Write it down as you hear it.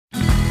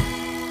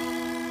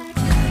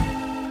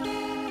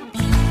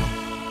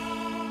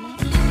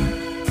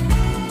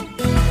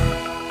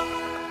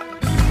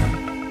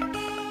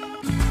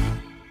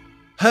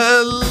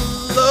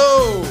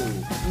Hello!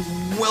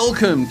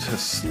 Welcome to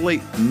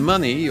Slate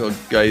Money, your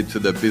guide to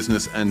the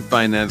business and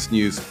finance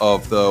news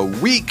of the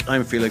week.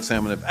 I'm Felix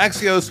Salmon of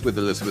Axios with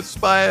Elizabeth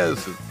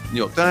Spiers of New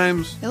York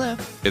Times. Hello.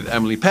 With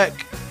Emily Peck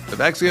of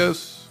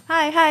Axios.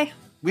 Hi.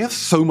 We have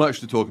so much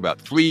to talk about.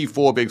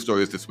 3-4 big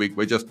stories this week.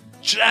 We're just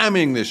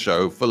jamming this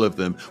show full of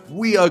them.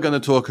 We are going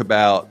to talk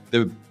about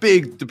the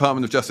big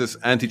Department of Justice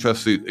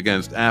antitrust suit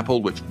against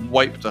Apple, which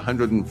wiped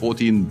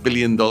 $114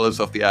 billion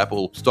off the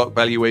Apple stock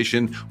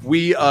valuation.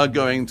 We are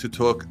going to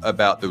talk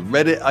about the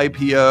Reddit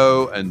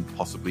IPO and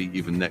possibly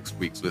even next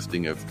week's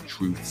listing of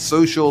Truth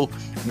Social.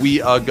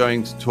 We are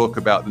going to talk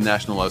about the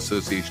National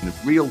Association of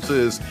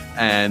Realtors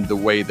and the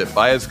way that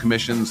buyers'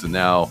 commissions are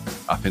now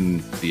up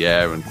in the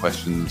air and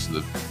questions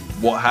of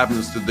what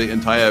happens to the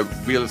entire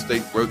real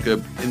estate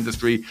broker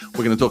industry.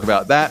 We're going to talk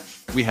about that.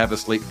 We have a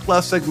Slate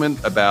Plus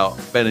segment about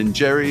Ben &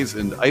 Jerry's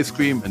and ice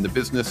cream and the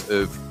business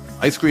of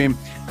ice cream.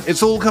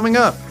 It's all coming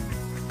up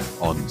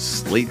on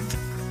Slate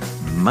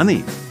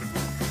Money.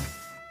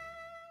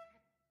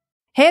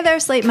 Hey there,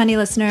 Slate Money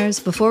listeners.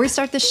 Before we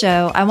start the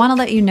show, I want to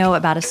let you know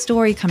about a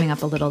story coming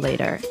up a little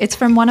later. It's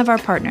from one of our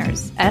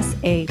partners,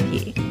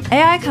 SAP.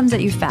 AI comes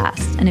at you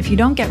fast, and if you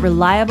don't get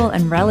reliable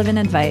and relevant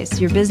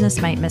advice, your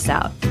business might miss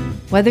out.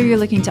 Whether you're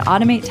looking to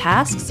automate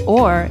tasks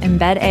or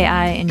embed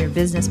AI in your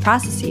business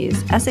processes,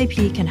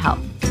 SAP can help.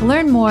 To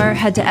learn more,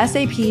 head to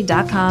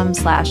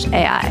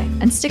sap.com/AI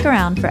and stick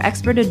around for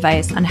expert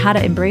advice on how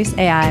to embrace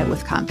AI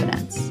with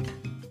confidence.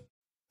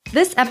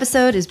 This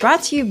episode is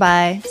brought to you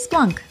by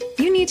Splunk.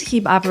 You need to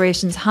keep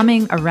operations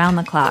humming around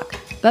the clock,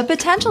 but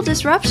potential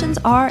disruptions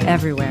are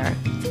everywhere.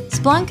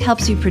 Splunk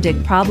helps you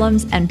predict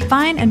problems and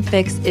find and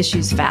fix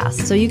issues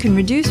fast so you can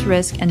reduce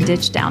risk and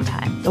ditch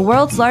downtime. The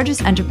world's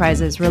largest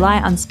enterprises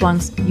rely on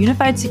Splunk's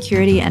unified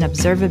security and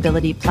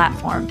observability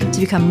platform to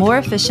become more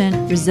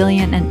efficient,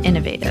 resilient, and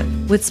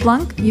innovative. With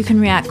Splunk, you can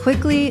react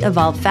quickly,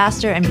 evolve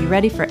faster, and be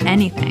ready for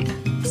anything.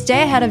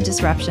 Stay ahead of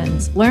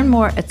disruptions. Learn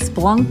more at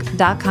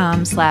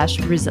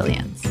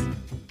splunk.com/resilience.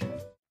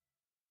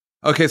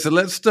 Okay, so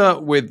let's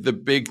start with the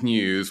big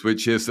news,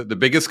 which is that the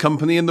biggest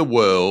company in the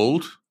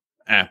world,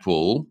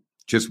 Apple,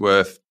 which is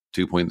worth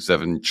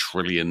 $2.7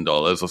 trillion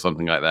or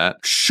something like that.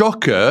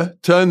 Shocker,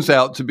 turns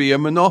out to be a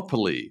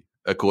monopoly,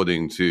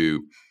 according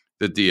to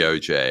the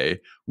DOJ,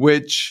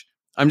 which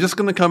I'm just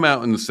going to come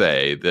out and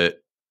say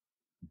that,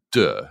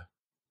 duh.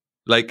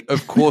 Like,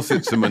 of course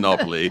it's a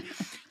monopoly.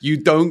 You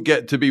don't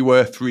get to be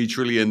worth $3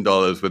 trillion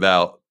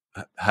without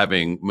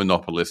having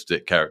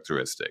monopolistic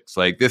characteristics.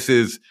 Like, this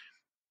is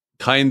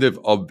kind of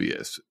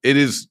obvious. It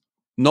is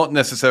not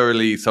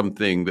necessarily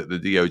something that the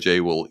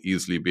DOJ will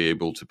easily be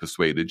able to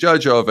persuade a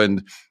judge of.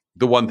 And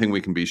the one thing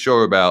we can be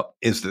sure about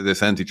is that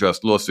this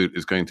antitrust lawsuit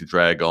is going to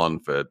drag on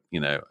for,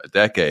 a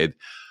decade.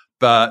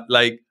 But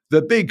like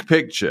the big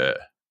picture,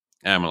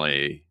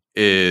 Emily,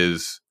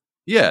 is,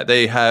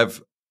 they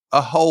have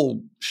a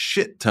whole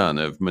shit ton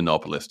of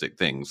monopolistic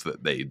things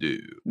that they do.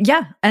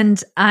 Yeah.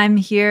 And I'm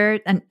here,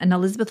 and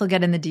Elizabeth will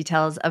get in the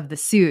details of the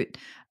suit,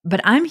 but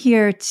I'm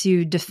here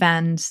to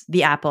defend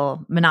the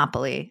Apple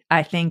monopoly.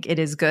 I think it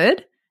is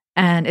good,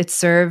 and it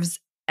serves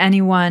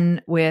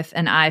anyone with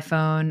an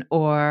iPhone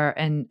or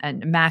a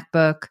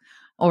MacBook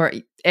or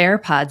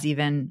AirPods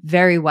even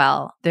very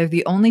well. They're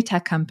the only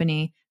tech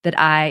company that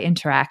I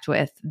interact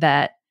with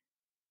that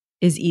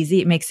is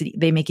easy.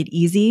 They make it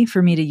easy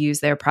for me to use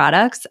their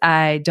products.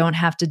 I don't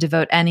have to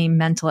devote any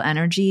mental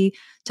energy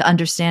to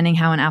understanding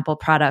how an Apple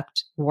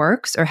product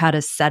works or how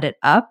to set it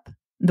up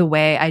the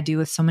way I do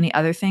with so many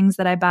other things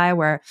that I buy,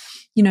 where,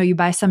 you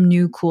buy some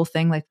new cool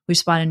thing. Like we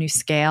just bought a new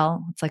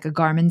scale. It's like a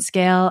Garmin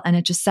scale, and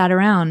it just sat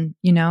around,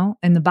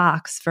 in the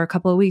box for a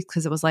couple of weeks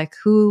because it was like,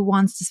 who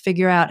wants to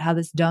figure out how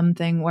this dumb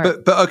thing works?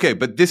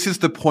 But this is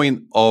the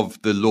point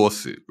of the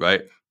lawsuit,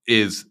 right?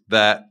 Is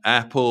that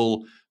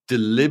Apple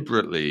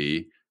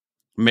deliberately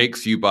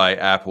makes you buy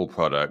Apple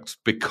products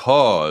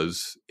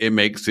because it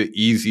makes it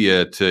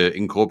easier to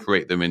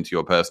incorporate them into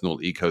your personal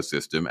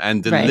ecosystem,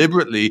 and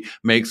deliberately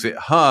makes it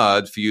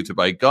hard for you to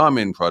buy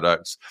Garmin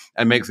products,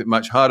 and makes it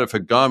much harder for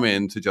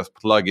Garmin to just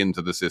plug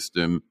into the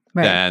system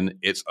than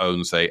its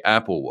own, say,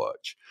 Apple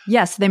Watch.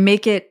 Yes, they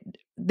make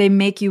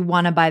you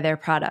want to buy their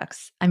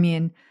products. I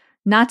mean,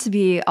 not to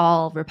be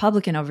all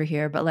Republican over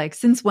here, but like,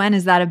 since when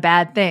is that a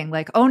bad thing?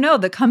 Like, oh no,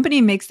 the company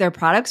makes their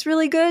products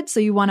really good, so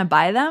you want to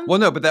buy them? Well,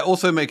 no, but they're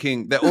also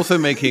making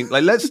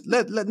like let's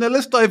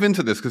dive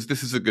into this, because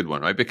this is a good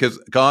one, right? Because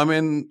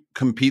Garmin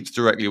competes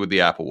directly with the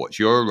Apple Watch.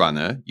 You're a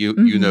runner,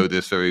 you know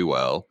this very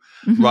well.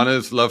 Mm-hmm.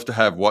 Runners love to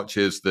have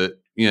watches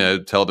that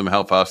tell them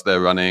how fast they're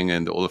running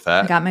and all of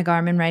that. I got my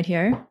Garmin right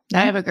here.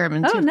 I have a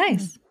Garmin too. Oh,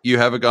 nice. You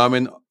have a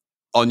Garmin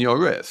on your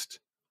wrist,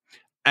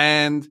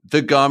 and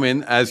the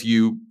Garmin, as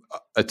you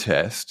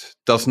attest,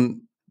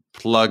 doesn't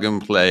plug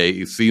and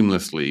play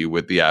seamlessly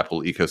with the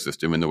Apple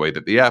ecosystem in the way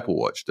that the Apple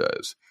Watch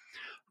does,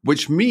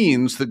 which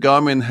means that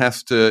Garmin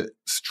has to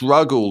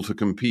struggle to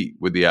compete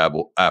with the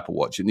Apple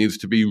Watch. It needs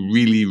to be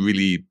really,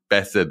 really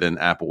better than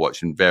Apple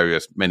Watch in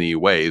many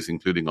ways,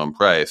 including on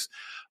price,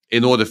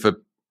 in order for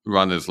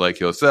runners like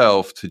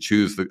yourself to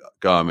choose the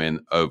Garmin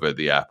over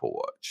the Apple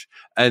Watch.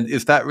 And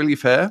is that really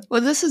fair?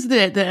 Well, this is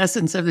the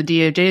essence of the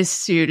DOJ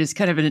suit, is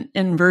kind of an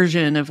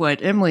inversion of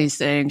what Emily's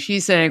saying.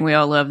 She's saying we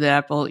all love the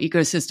Apple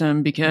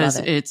ecosystem because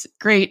it's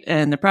great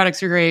and the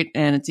products are great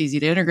and it's easy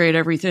to integrate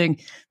everything.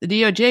 The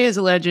DOJ is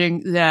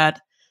alleging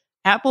that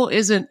Apple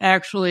isn't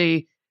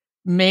actually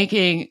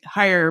making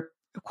higher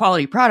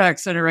quality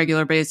products on a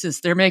regular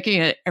basis. They're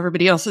making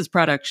everybody else's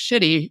products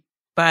shitty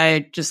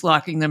by just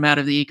locking them out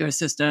of the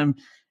ecosystem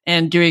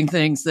and doing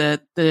things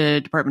that the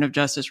Department of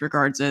Justice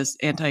regards as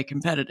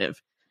anti-competitive.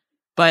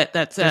 But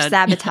that said, they're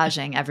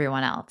sabotaging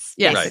everyone else,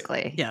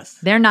 basically. Right. Yes.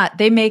 They're not,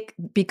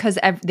 because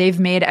they've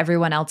made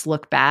everyone else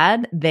look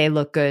bad, they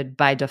look good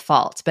by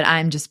default. But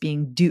I'm just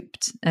being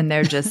duped and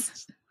they're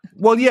just.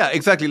 Well, yeah,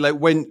 exactly. Like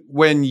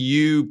when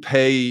you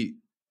pay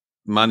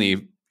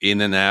money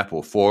in an app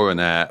or for an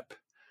app,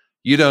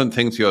 you don't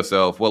think to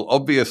yourself, well,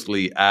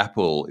 obviously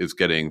Apple is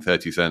getting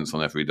 30 cents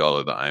on every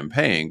dollar that I'm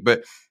paying.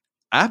 But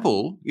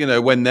Apple,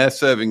 when they're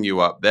serving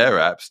you up their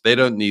apps, they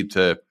don't need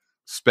to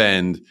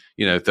spend,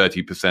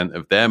 30%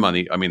 of their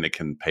money. I mean, they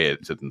can pay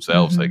it to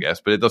themselves, I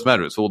guess, but it doesn't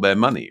matter. It's all their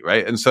money,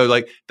 right? And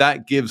so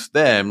that gives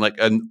them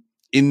an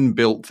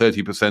inbuilt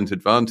 30%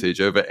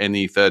 advantage over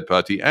any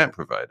third-party app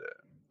provider.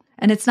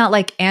 And it's not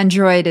like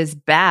Android is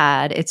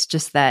bad. It's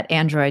just that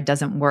Android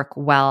doesn't work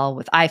well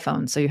with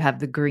iPhone. So you have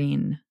the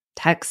green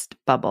text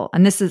bubble.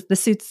 And the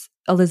suit's,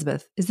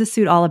 Elizabeth, is this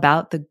suit all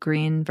about the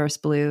green versus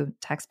blue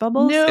text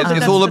bubbles? No,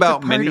 it's all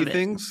about many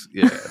things.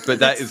 Yeah, but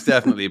that is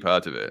definitely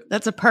part of it.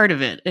 That's a part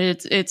of it.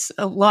 It's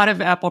a lot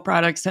of Apple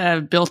products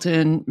have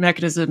built-in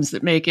mechanisms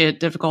that make it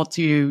difficult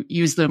to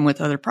use them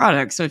with other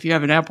products. So if you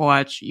have an Apple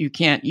Watch, you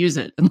can't use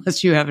it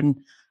unless you have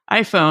an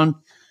iPhone.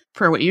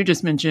 Per what you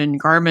just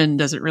mentioned, Garmin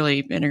doesn't really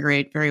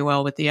integrate very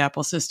well with the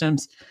Apple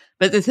systems.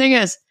 But the thing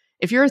is,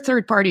 if you're a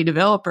third-party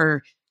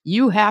developer,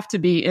 you have to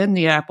be in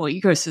the Apple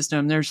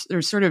ecosystem.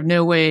 There's sort of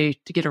no way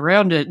to get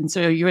around it. And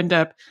so you end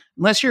up,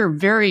 unless you're a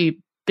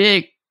very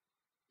big,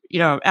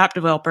 app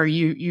developer,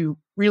 you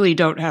really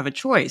don't have a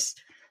choice.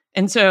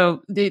 And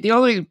so the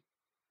only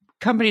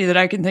company that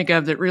I can think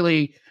of that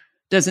really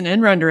does an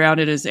end-run around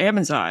it is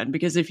Amazon,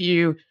 because if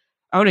you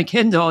own a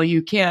Kindle,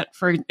 you can't,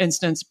 for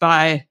instance,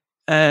 buy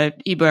an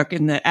ebook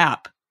in the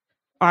app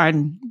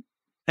on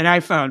an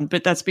iPhone,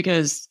 but that's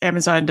because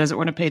Amazon doesn't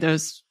want to pay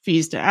those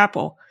fees to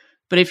Apple.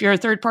 But if you're a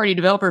third-party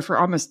developer for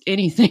almost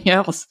anything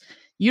else,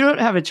 you don't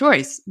have a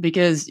choice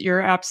because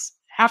your apps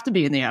have to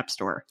be in the App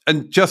Store.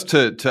 And just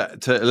to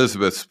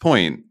Elizabeth's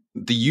point,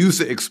 the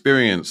user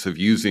experience of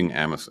using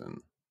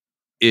Amazon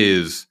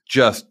is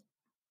just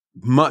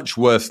much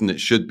worse than it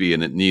should be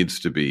and it needs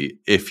to be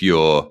if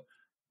you're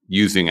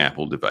using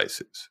Apple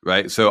devices,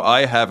 right? So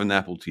I have an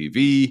Apple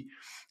TV.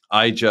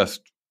 I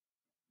just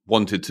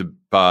wanted to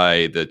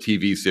buy the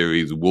TV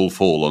series Wolf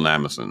Hall on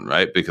Amazon,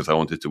 right? Because I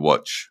wanted to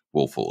watch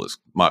Wolf Hall. It's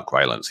Mark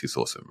Rylance. He's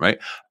awesome, right?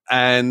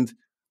 And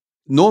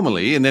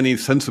normally, in any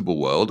sensible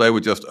world, I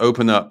would just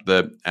open up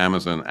the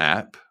Amazon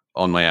app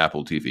on my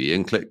Apple TV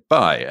and click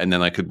buy, and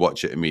then I could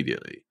watch it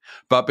immediately.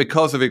 But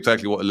because of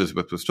exactly what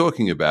Elizabeth was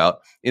talking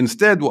about,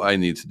 instead what I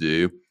need to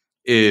do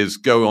is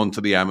go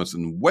onto the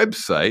Amazon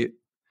website,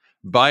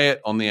 buy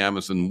it on the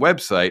Amazon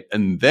website,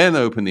 and then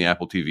open the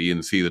Apple TV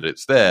and see that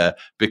it's there.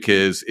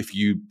 Because if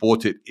you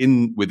bought it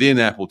within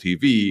Apple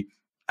TV,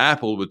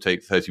 Apple would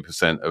take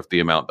 30% of the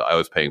amount that I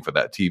was paying for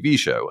that TV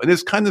show. And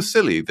it's kind of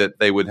silly that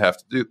they would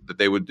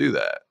do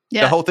that.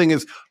 Yeah. The whole thing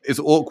is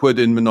awkward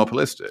and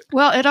monopolistic.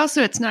 Well,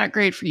 it's not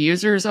great for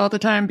users all the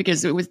time,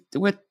 because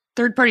with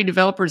third-party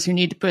developers who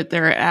need to put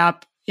their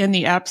app in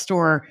the App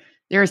Store,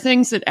 there are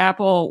things that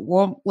Apple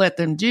won't let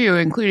them do,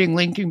 including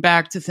linking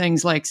back to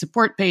things like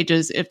support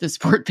pages if the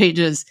support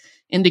pages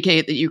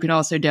indicate that you can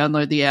also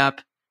download the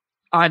app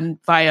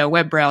via a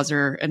web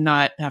browser and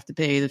not have to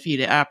pay the fee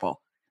to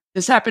Apple.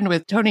 This happened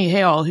with Tony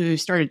Hale, who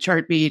started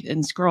Chartbeat,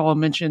 and Scroll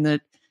mentioned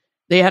that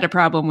they had a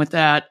problem with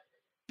that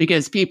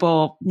because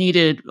people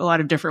needed a lot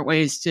of different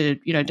ways to,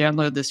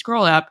 download the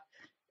Scroll app.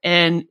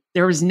 And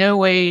there was no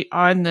way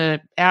on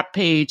the app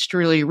page to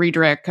really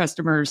redirect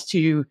customers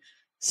to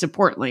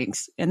support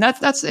links. And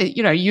that's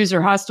a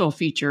user hostile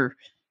feature,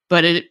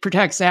 but it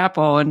protects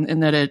Apple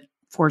and that it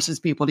forces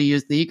people to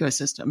use the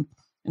ecosystem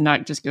and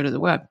not just go to the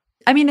web.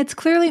 I mean, it's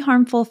clearly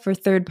harmful for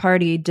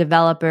third-party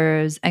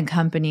developers and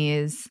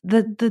companies.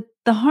 The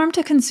harm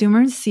to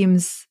consumers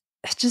seems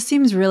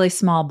really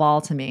small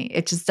ball to me.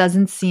 It just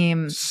doesn't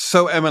seem.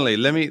 So, Emily,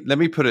 let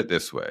me put it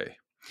this way.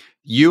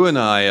 You and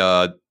I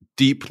are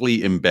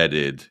deeply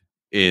embedded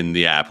in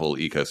the Apple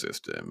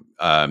ecosystem.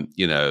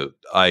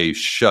 I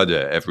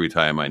shudder every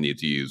time I need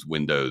to use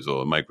Windows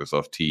or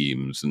Microsoft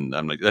Teams, and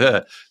I'm like,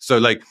 ugh.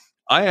 So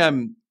I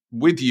am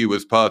with you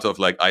as part of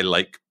I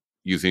like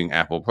using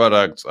Apple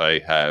products. I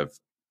have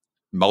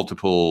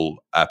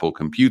multiple Apple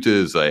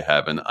computers. I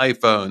have an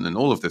iPhone and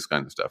all of this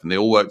kind of stuff, and they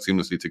all work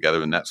seamlessly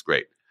together, and that's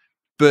great.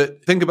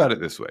 But think about it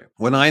this way.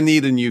 When I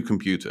need a new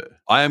computer,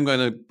 I am going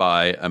to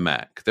buy a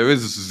Mac. There is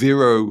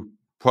zero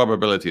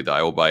probability that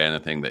I will buy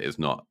anything that is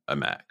not a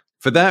Mac.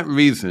 For that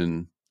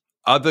reason,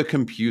 other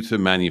computer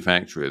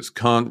manufacturers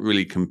can't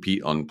really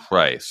compete on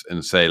price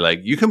and say, like,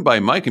 you can buy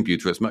my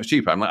computer, it's much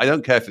cheaper. I'm like, I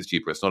don't care if it's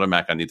cheaper. It's not a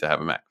Mac. I need to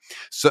have a Mac.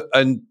 So,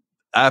 and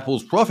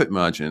Apple's profit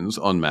margins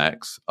on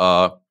Macs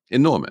are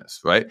enormous,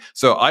 right?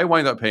 So I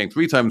wind up paying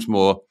 3 times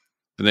more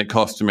than it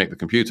costs to make the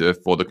computer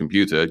for the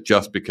computer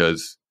just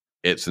because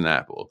it's an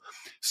Apple.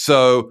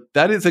 So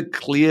that is a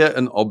clear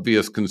and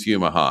obvious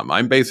consumer harm.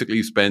 I'm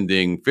basically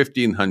spending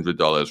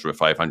 $1,500 for a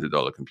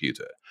 $500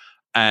 computer.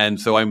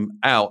 And so I'm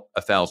out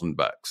 $1,000.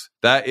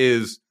 That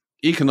is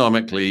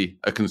economically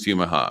a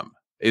consumer harm.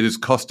 It is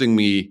costing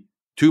me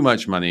too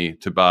much money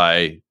to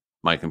buy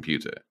my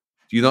computer.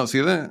 Do you not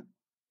see that?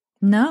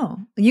 No,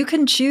 you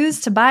can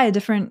choose to buy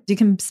you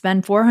can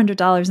spend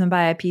 $400 and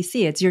buy a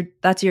PC.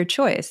 That's your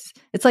choice.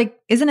 It's like,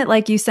 isn't it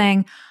like you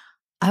saying,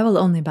 I will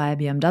only buy a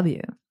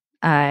BMW.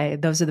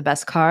 Those are the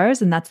best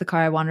cars and that's the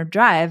car I want to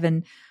drive.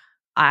 And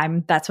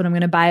that's what I'm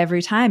going to buy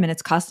every time. And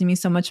it's costing me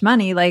so much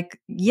money. Like,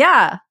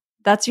 yeah,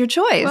 that's your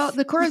choice. Well,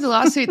 the core of the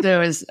lawsuit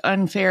though is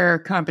unfair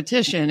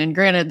competition. And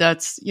granted,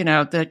 that's,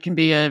 that can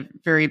be a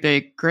very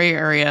big gray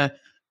area.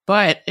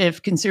 But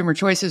if consumer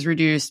choice is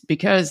reduced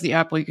because the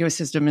Apple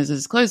ecosystem is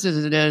as closed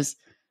as it is,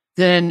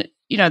 then,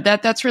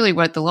 that's really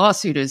what the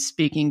lawsuit is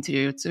speaking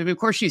to. So, of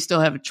course, you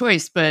still have a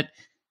choice, but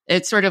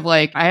it's sort of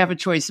like I have a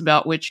choice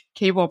about which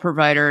cable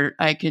provider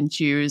I can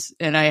choose,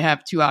 and I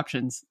have 2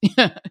 options.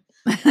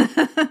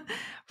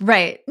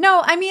 Right.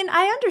 No, I mean,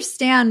 I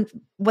understand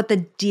what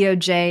the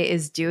DOJ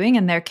is doing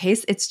in their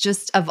case. It's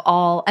just of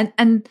all,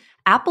 and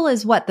Apple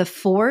is what, the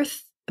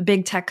 4th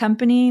big tech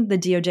company the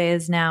DOJ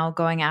is now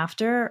going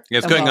after? Yeah,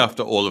 it's going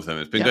after all of them.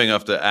 It's been going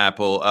after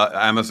Apple,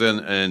 Amazon,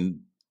 and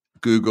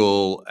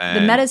Google. And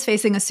the Meta's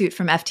facing a suit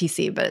from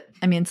FTC, but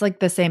I mean, it's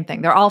like the same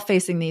thing. They're all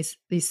facing these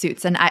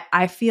suits. And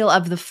I feel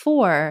of the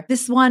 4,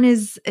 this one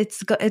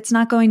it's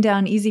not going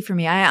down easy for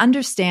me. I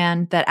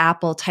understand that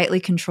Apple tightly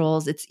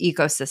controls its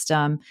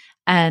ecosystem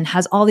and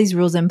has all these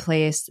rules in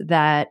place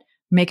that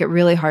make it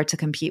really hard to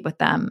compete with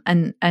them.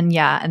 And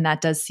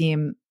that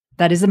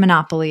is a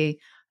monopoly.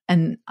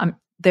 And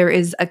there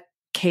is a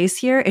case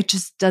here. It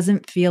just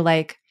doesn't feel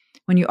like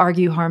when you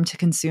argue harm to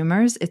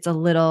consumers, it's a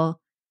little,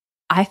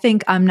 I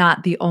think I'm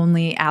not the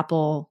only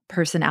Apple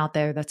person out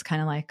there that's kind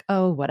of like,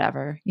 oh,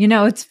 whatever,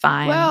 it's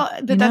fine. Well,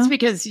 but that's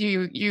because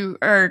you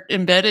are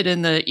embedded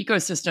in the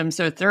ecosystem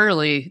so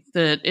thoroughly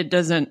that it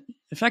doesn't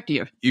affect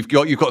you. You've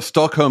got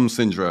Stockholm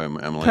syndrome,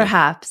 Emily.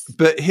 Perhaps.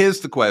 But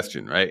here's the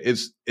question, right?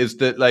 Is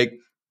that, like,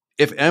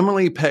 if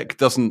Emily Peck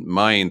doesn't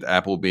mind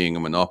Apple being a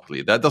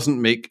monopoly, that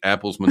doesn't make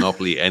Apple's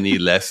monopoly any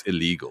less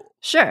illegal.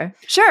 Sure.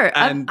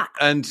 And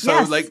so,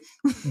 yes. Like,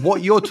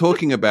 what you're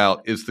talking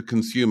about is the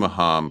consumer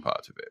harm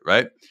part of it,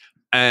 right?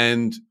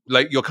 And,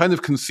 like, you're kind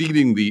of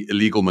conceding the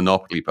illegal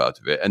monopoly part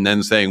of it and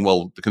then saying,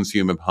 well, the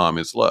consumer harm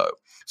is low.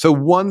 So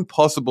one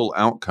possible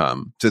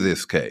outcome to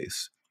this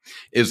case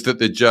is that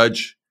the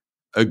judge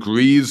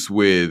agrees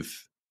with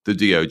the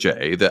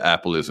DOJ that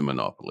Apple is a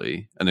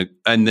monopoly,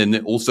 and then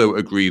it also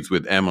agrees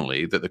with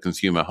Emily that the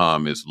consumer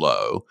harm is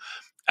low,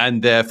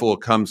 and therefore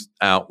comes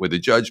out with a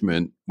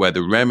judgment where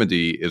the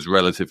remedy is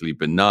relatively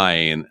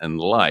benign and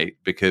light,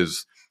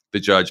 because the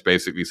judge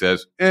basically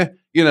says,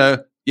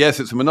 yes,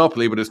 it's a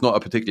monopoly, but it's not a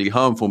particularly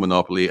harmful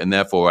monopoly, and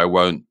therefore I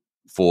won't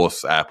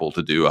force Apple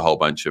to do a whole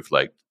bunch of,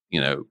 like,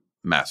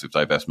 massive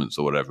divestments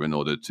or whatever in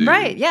order to...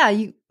 Right, yeah,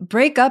 you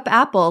break up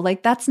Apple.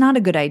 Like, that's not a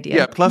good idea.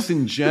 Yeah, plus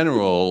in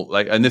general,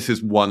 like, and this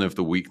is one of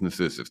the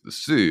weaknesses of the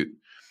suit,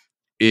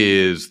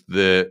 is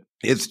that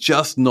it's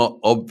just not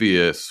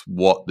obvious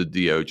what the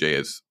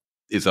DOJ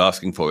is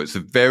asking for. It's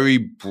a very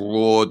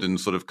broad and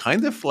sort of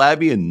kind of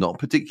flabby and not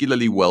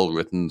particularly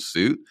well-written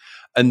suit.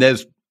 And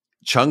there's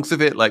chunks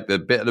of it, like the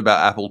bit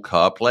about Apple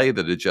CarPlay,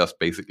 that are just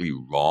basically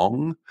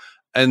wrong.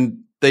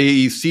 And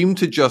they seem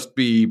to just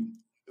be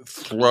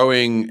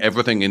throwing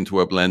everything into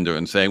a blender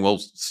and saying, well,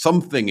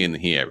 something in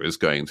here is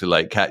going to,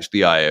 like, catch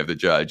the eye of the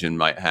judge and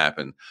might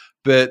happen.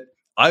 But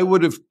I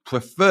would have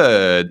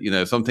preferred,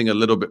 something a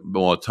little bit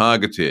more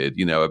targeted,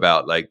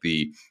 about, like,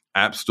 the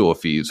App Store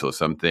fees or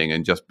something,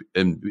 and just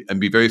and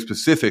be very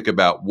specific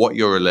about what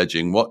you're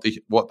alleging, what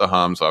the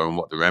harms are, and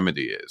what the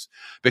remedy is.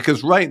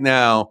 Because right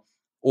now,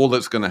 all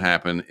that's going to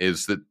happen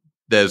is that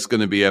there's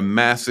going to be a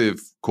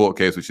massive court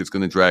case which is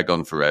going to drag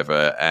on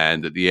forever,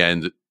 and at the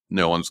end,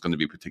 no one's going to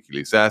be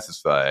particularly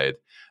satisfied.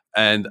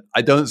 And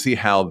I don't see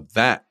how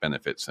that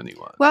benefits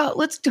anyone. Well,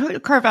 let's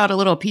carve out a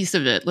little piece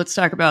of it. Let's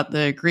talk about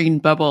the green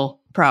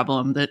bubble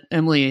problem that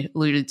Emily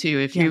alluded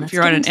to. If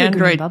you're on an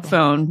Android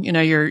phone,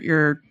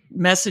 your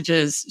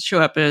messages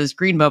show up as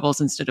green bubbles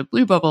instead of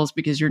blue bubbles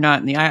because you're not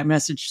in the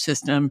iMessage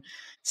system.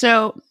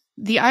 So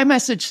the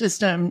iMessage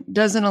system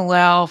doesn't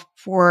allow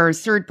for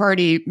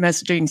third-party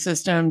messaging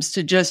systems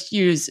to just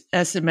use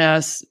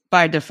SMS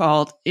by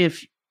default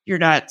if you're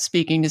not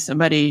speaking to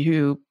somebody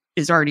who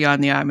is already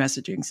on the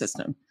iMessaging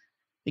system.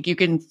 Like, you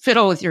can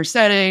fiddle with your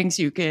settings,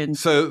 you can...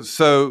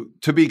 So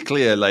to be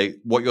clear, like,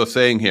 what you're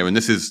saying here, and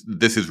this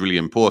is really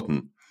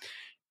important,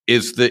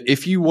 is that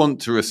if you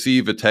want to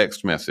receive a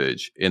text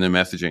message in a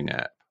messaging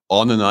app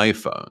on an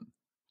iPhone,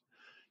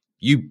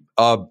 you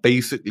are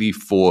basically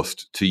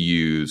forced to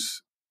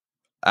use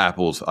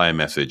Apple's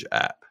iMessage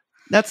app.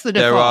 That's the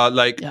default.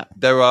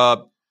 There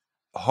are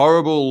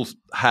horrible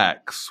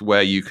hacks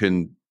where you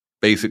can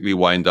basically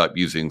wind up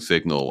using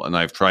Signal, and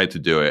I've tried to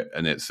do it,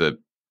 and it's a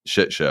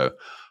shit show.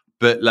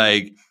 But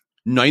like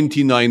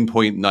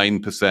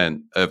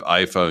 99.9% of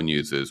iPhone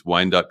users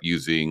wind up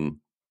using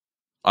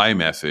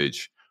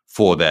iMessage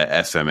for their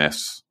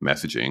SMS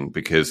messaging,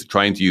 because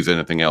trying to use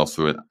anything else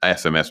for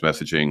SMS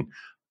messaging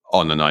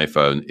on an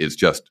iPhone is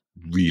just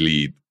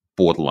really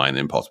borderline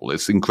impossible.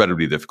 It's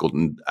incredibly difficult,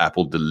 and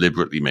Apple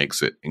deliberately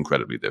makes it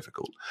incredibly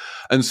difficult.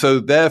 And so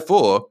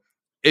therefore,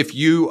 if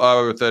you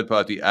are a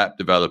third-party app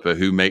developer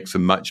who makes a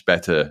much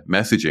better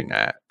messaging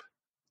app,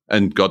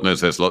 and God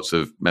knows there's lots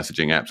of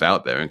messaging apps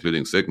out there,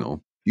 including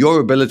Signal, your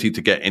ability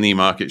to get any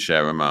market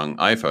share among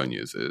iPhone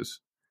users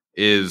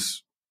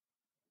is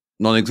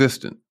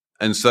non-existent.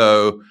 And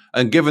so,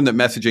 and given that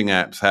messaging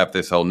apps have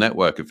this whole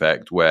network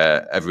effect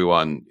where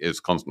everyone is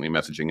constantly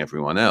messaging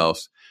everyone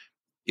else,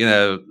 you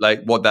know,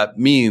 like what that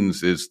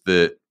means is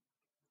that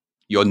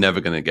you're never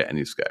going to get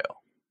any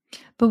scale.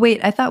 But wait,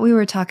 I thought we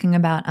were talking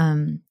about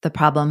the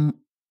problem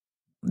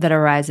that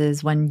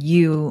arises when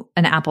you,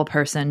 an Apple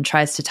person,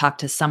 tries to talk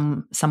to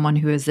someone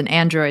who is an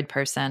Android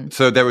person.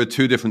 So there are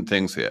two different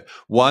things here.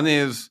 One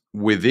is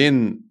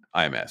within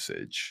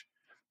iMessage,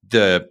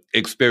 the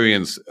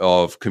experience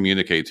of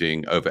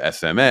communicating over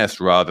SMS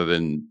rather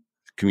than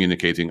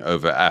communicating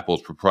over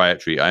Apple's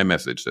proprietary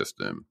iMessage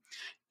system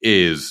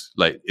is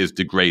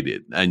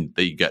degraded, and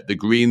they get the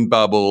green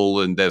bubble,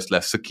 and there's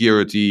less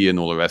security and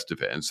all the rest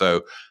of it. And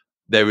so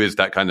there is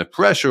that kind of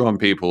pressure on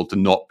people to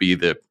not be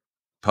the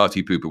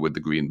party pooper with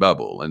the green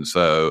bubble. And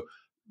so,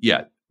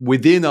 yeah,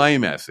 within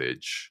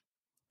iMessage,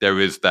 there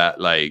is that,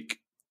 like,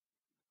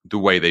 the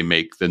way they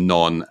make the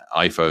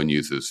non-iPhone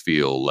users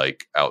feel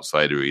like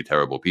outsidery,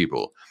 terrible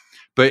people.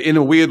 But in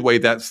a weird way,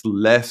 that's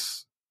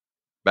less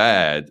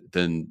bad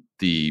than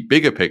the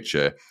bigger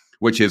picture,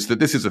 which is that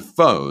this is a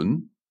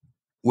phone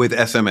with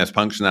SMS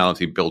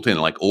functionality built in.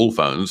 Like, all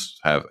phones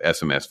have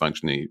SMS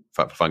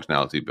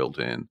functionality built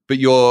in. But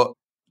your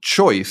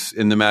choice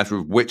in the matter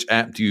of which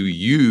app do you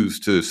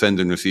use to send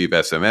and receive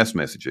SMS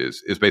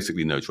messages is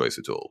basically no choice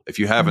at all. If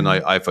you have an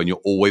iPhone,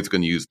 you're always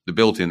going to use the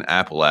built-in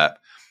Apple app.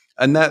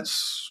 And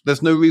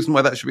there's no reason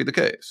why that should be the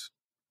case.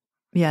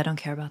 Yeah, I don't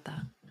care about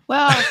that.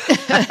 Well,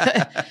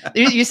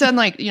 you sound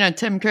like,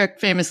 Tim Cook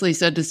famously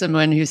said to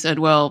someone who said,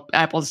 well,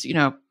 Apple's,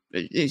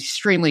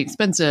 extremely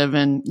expensive.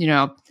 And,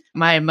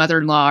 my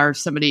mother-in-law or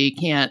somebody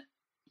can't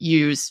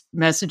use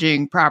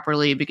messaging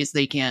properly because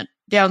they can't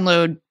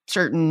download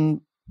certain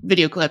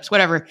video clips,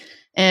 whatever.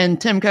 And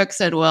Tim Cook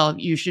said, well,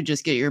 you should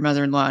just get your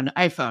mother-in-law an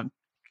iPhone.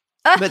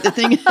 But the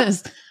thing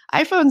is,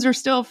 iPhones are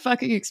still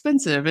fucking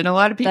expensive. And a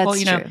lot of people,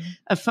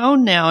 a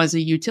phone now is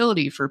a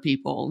utility for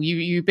people.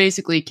 You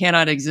basically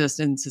cannot exist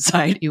in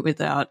society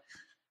without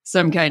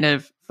some kind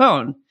of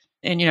phone.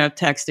 And,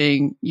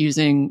 texting,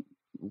 using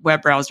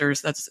web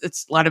browsers,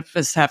 it's a lot of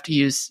us have to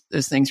use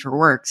those things for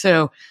work.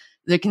 So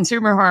the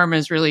consumer harm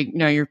is really,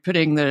 you're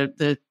putting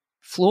the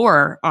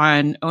floor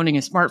on owning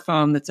a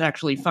smartphone that's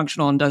actually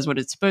functional and does what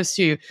it's supposed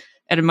to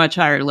at a much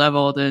higher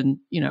level than,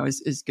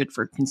 is good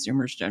for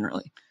consumers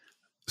generally.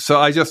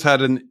 So I just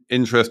had an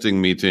interesting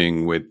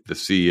meeting with the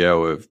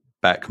CEO of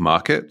Peck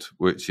Market,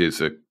 which is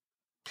a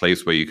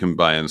place where you can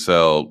buy and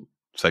sell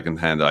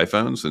secondhand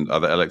iPhones and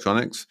other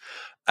electronics.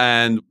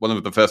 And one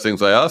of the first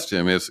things I asked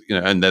him is,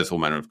 and there's all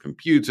manner of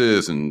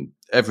computers and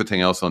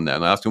everything else on there.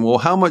 And I asked him, well,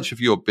 how much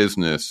of your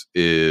business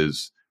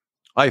is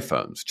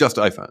iPhones, just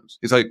iPhones?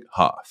 He's like,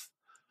 half.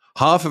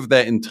 Half of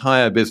their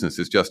entire business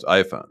is just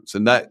iPhones.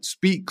 And that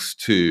speaks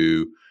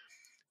to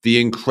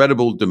the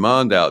incredible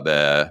demand out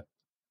there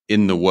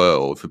in the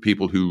world for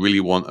people who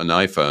really want an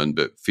iPhone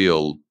but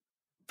feel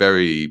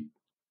very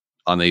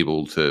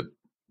unable to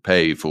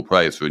pay full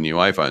price for a new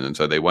iPhone. And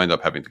so they wind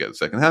up having to get the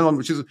second-hand one,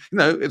 which is,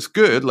 it's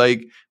good.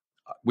 Like,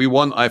 we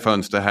want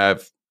iPhones to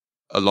have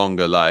a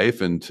longer life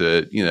and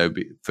to,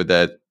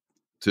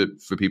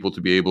 for people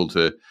to be able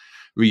to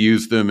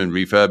reuse them and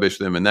refurbish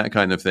them and that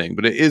kind of thing.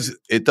 But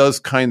it does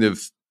kind of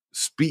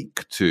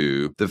speak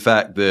to the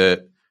fact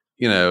that,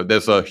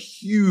 there's a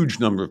huge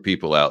number of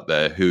people out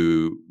there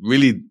who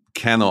really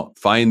cannot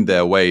find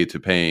their way to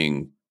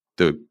paying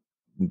the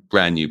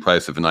brand new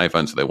price of an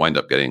iPhone, so they wind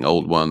up getting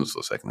old ones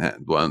or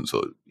secondhand ones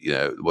or,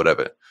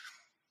 whatever.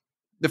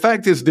 The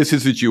fact is, this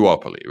is a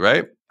duopoly,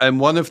 right?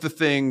 And one of the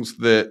things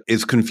that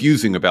is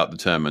confusing about the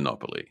term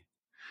monopoly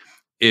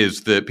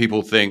is that people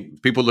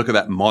look at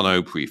that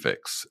mono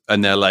prefix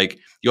and they're like,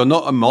 you're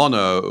not a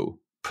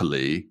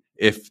monopoly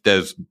if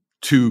there's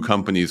two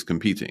companies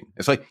competing.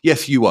 It's like,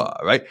 yes, you are,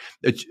 right?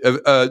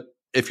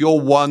 If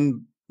you're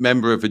one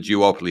member of a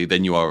duopoly,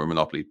 then you are a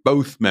monopoly.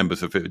 Both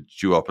members of a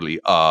duopoly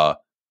are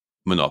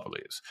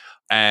monopolies.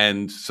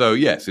 And so,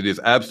 yes, it is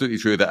absolutely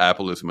true that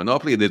Apple is a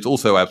monopoly. And it's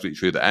also absolutely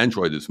true that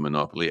Android is a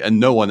monopoly and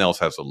no one else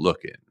has a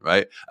look in,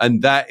 right?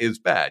 And that is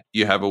bad.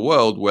 You have a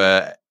world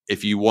where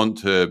if you want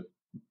to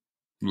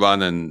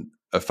run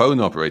a phone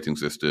operating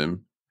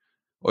system,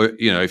 or,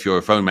 if you're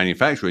a phone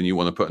manufacturer and you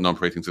want to put an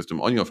operating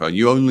system on your phone,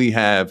 you only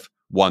have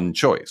one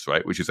choice,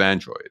 right? Which is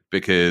Android,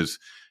 because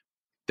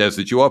there's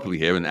a duopoly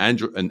here,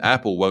 and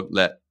Apple won't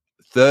let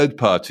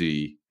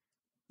third-party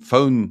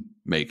phone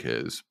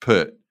makers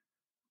put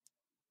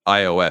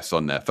iOS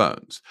on their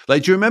phones.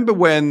 Like, do you remember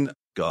when,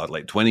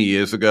 20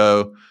 years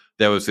ago,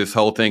 there was this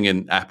whole thing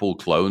in Apple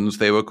clones,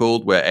 they were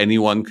called, where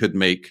anyone could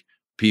make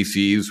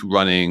PCs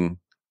running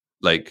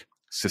like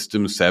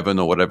System 7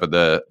 or whatever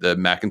the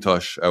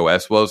Macintosh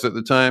OS was at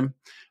the time.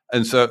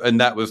 And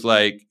that was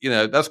like,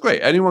 that's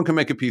great. Anyone can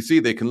make a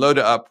PC. They can load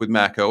it up with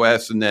Mac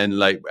OS, and then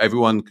like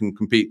everyone can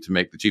compete to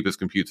make the cheapest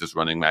computers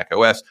running Mac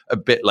OS, a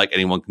bit like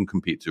anyone can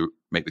compete to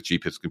make the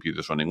cheapest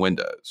computers running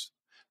Windows.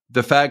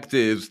 The fact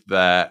is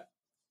that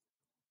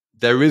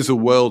there is a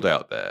world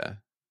out there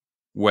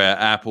where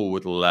Apple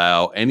would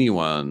allow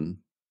anyone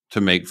to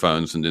make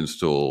phones and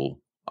install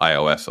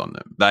iOS on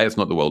them. That is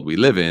not the world we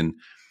live in,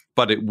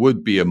 but it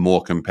would be a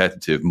more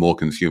competitive, more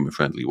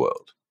consumer-friendly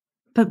world.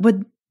 But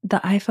would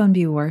the iPhone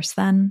be worse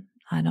then?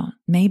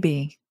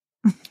 Maybe.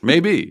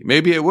 maybe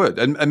it would.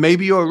 And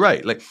maybe you're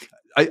right. Like,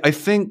 I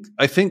think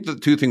that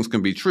two things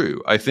can be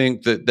true. I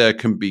think that there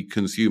can be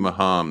consumer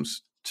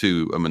harms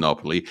to a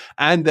monopoly,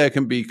 and there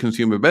can be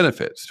consumer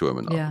benefits to a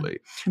monopoly.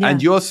 Yeah.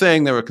 And you're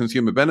saying there are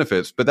consumer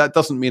benefits, but that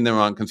doesn't mean there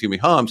aren't consumer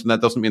harms, and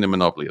that doesn't mean a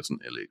monopoly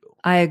isn't illegal.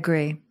 I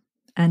agree.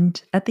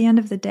 And at the end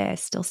of the day, I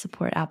still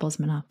support Apple's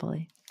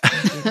monopoly.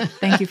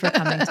 Thank you for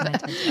coming to my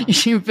TED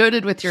Talk. You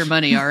voted with your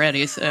money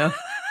already, so.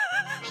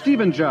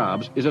 Stephen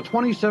Jobs is a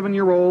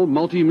 27-year-old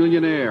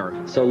multimillionaire.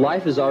 So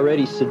life is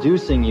already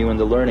seducing you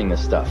into learning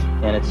this stuff.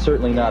 And it's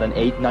certainly not an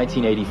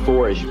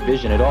 1984-ish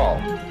vision at all.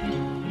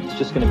 It's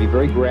just going to be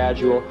very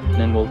gradual, and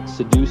then we'll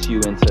seduce you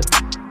into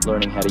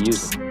learning how to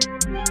use it.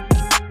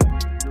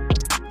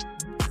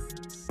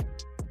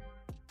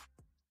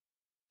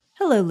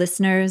 Hello,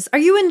 listeners. Are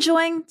you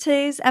enjoying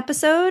today's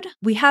episode?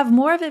 We have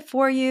more of it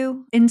for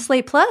you in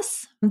Slate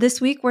Plus.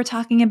 This week, we're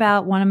talking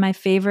about one of my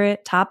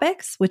favorite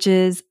topics, which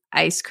is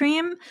ice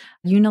cream.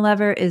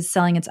 Unilever is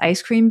selling its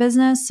ice cream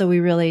business, so we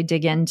really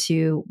dig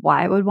into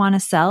why it would want to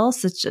sell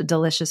such a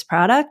delicious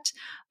product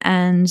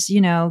and,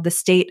 the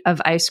state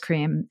of ice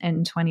cream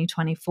in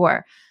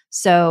 2024.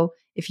 So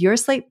if you're a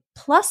Slate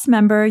Plus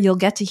member, you'll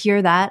get to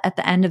hear that at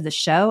the end of the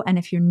show. And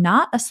if you're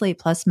not a Slate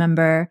Plus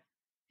member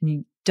and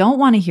you don't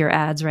want to hear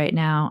ads right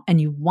now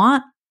and you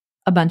want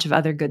a bunch of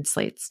other good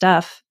Slate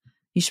stuff,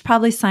 you should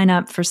probably sign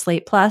up for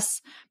Slate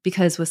Plus,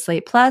 because with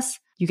Slate Plus,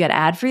 you get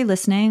ad-free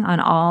listening on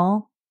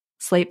all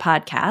Slate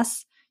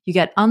podcasts. You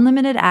get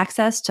unlimited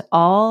access to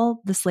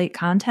all the Slate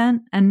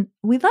content, and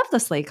we love the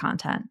Slate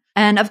content.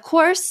 And of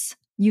course,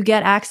 you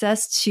get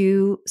access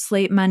to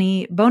Slate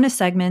Money bonus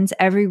segments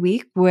every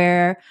week,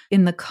 where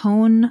in the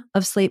cone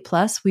of Slate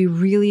Plus, we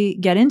really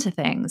get into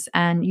things,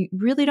 and you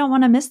really don't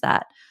want to miss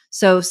that.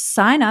 So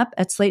sign up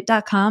at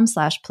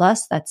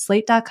slate.com/plus. That's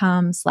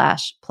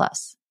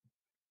slate.com/plus.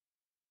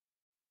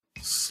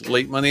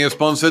 Slate Money is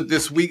sponsored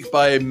this week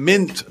by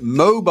Mint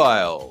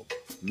Mobile.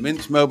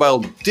 Mint Mobile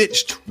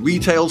ditched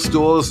retail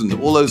stores and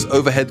all those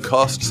overhead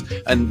costs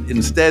and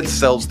instead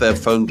sells their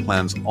phone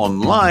plans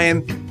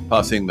online,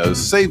 passing those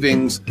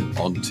savings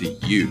on to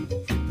you.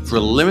 For a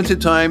limited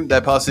time,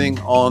 they're passing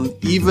on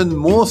even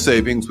more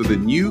savings with a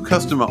new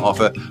customer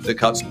offer that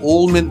cuts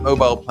all Mint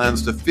Mobile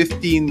plans to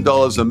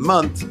 $15 a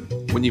month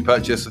when you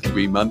purchase a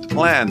 3-month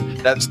plan.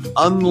 That's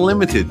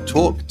unlimited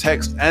talk,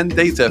 text, and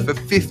data for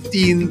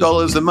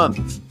 $15 a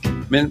month.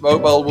 Mint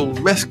Mobile will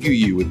rescue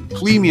you with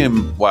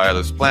premium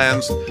wireless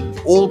plans.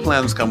 All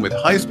plans come with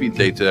high-speed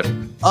data,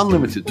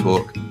 unlimited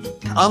talk,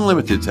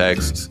 unlimited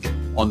texts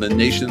on the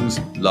nation's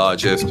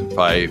largest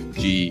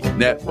 5G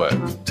network.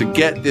 To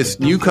get this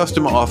new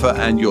customer offer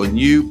and your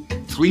new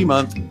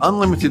 3-month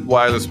unlimited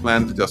wireless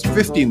plan for just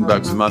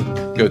 $15 a month,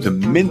 go to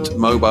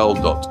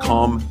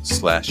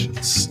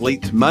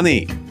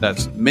mintmobile.com/slatemoney.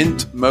 That's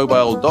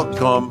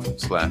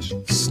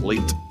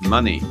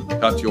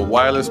mintmobile.com/slatemoney. Cut your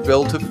wireless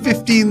bill to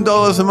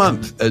 $15 a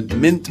month at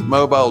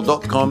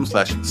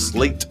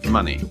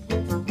mintmobile.com/slatemoney.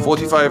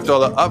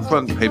 $45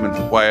 upfront payment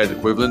required,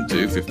 equivalent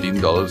to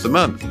 $15 a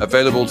month.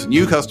 Available to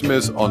new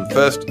customers on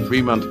first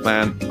 3-month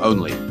plan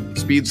only.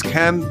 Speeds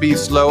can be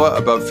slower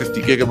above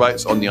 50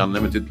 gigabytes on the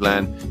unlimited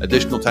plan.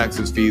 Additional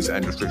taxes, fees,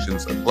 and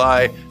restrictions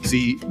apply.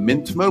 See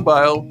Mint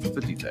Mobile for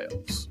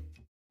details.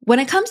 When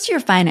it comes to your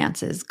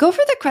finances, go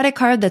for the credit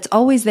card that's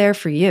always there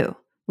for you.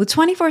 With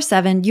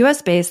 24/7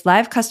 US-based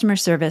live customer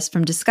service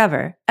from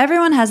Discover,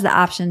 everyone has the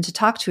option to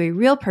talk to a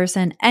real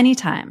person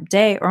anytime,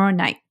 day or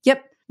night.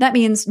 Yep. That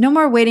means no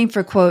more waiting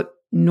for, quote,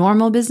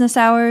 normal business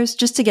hours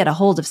just to get a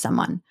hold of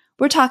someone.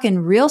 We're talking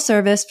real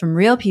service from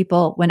real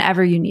people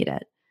whenever you need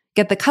it.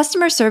 Get the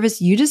customer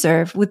service you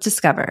deserve with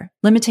Discover.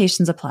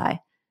 Limitations apply.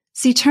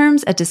 See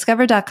terms at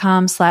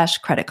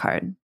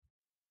discover.com/creditcard.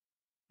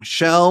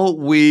 Shall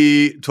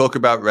we talk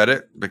about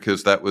Reddit?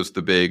 Because that was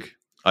the big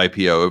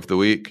IPO of the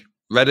week.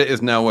 Reddit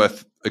is now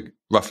worth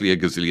roughly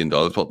 $1 gazillion,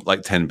 well,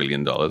 like $10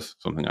 billion,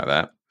 something like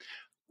that.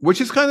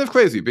 Which is kind of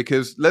crazy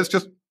because let's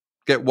just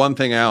get one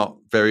thing out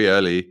very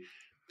early.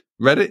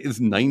 Reddit is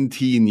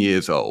 19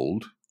 years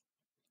old.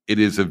 It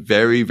is a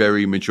very,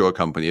 very mature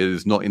company. It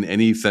is not in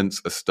any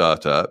sense a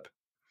startup.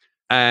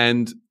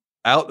 And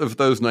out of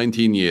those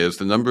 19 years,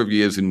 the number of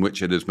years in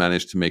which it has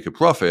managed to make a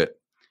profit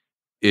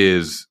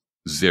is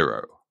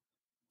 0.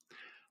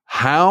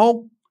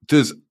 How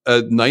does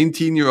a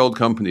 19-year-old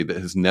company that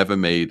has never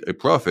made a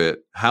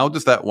profit, how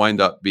does that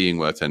wind up being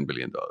worth $10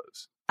 billion?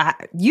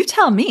 You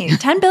tell me.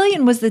 $10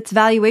 billion was its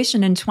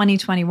valuation in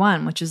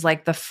 2021, which is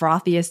like the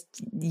frothiest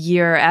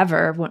year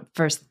ever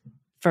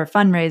for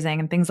fundraising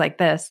and things like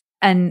this.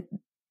 And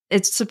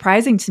it's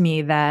surprising to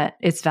me that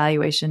its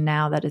valuation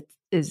now that it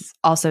is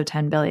also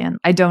 $10 billion.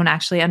 I don't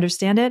actually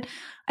understand it.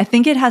 I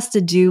think it has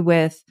to do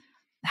with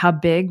how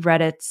big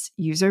Reddit's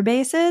user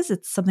base is.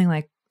 It's something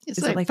like, it's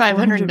like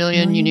 500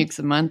 million uniques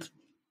a month.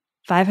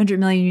 500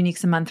 million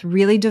uniques a month,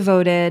 really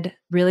devoted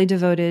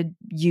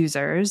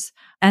users.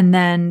 And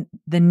then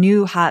the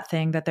new hot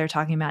thing that they're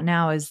talking about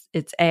now is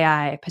its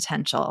AI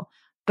potential.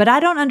 But I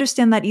don't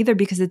understand that either,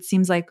 because it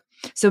seems like,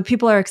 so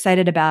people are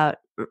excited about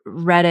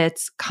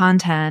Reddit's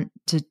content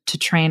to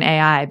train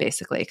AI,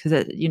 basically, because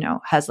it,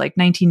 has like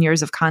 19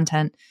 years of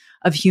content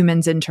of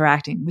humans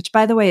interacting, which,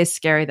 by the way, is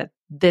scary that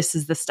this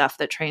is the stuff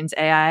that trains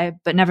AI.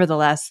 But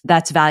nevertheless,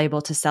 that's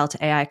valuable to sell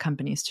to AI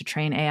companies to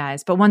train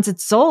AIs. But once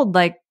it's sold,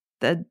 like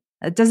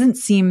it doesn't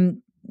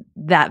seem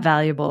that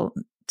valuable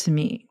to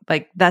me.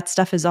 Like that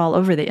stuff is all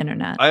over the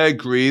internet. I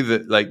agree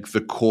that like the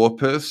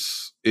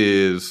corpus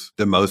is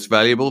the most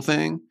valuable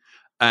thing.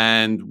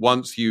 And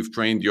once you've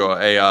trained your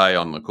AI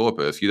on the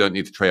corpus, you don't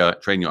need to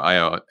train your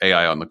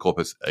AI on the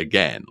corpus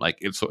again. Like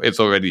it's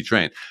already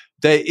trained.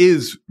 There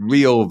is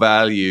real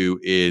value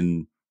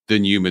in the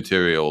new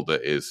material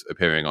that is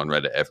appearing on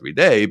Reddit every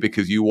day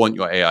because you want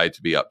your AI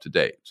to be up to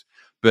date.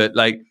 But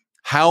like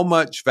how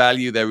much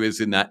value there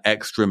is in that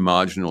extra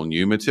marginal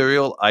new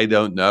material, I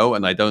don't know.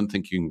 And I don't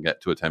think you can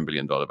get to a $10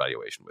 billion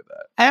valuation with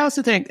that.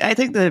 I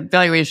think the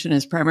valuation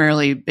is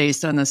primarily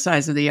based on the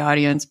size of the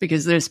audience,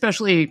 because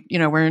especially,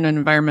 we're in an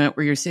environment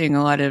where you're seeing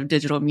a lot of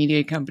digital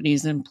media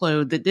companies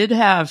implode that did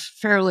have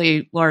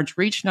fairly large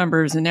reach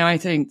numbers. And now I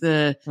think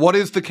what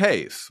is the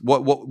case?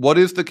 What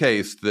is the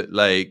case that,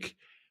 like,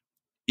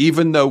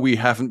 even though we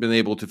haven't been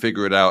able to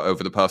figure it out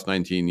over the past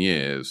 19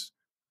 years,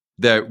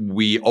 that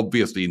we've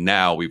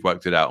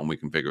worked it out and we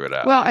can figure it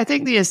out? Well, I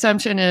think the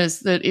assumption is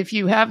that if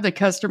you have the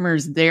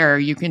customers there,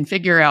 you can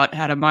figure out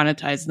how to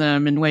monetize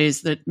them in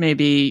ways that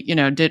maybe,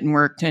 didn't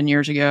work 10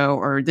 years ago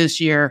or this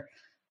year.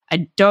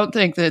 I don't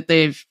think that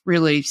they've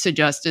really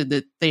suggested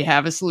that they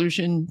have a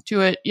solution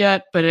to it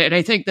yet. But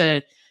I think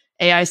that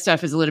AI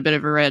stuff is a little bit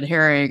of a red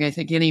herring. I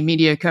think any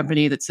media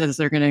company that says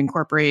they're going to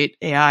incorporate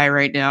AI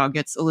right now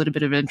gets a little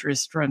bit of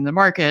interest from the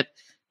market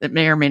that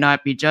may or may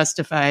not be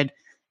justified.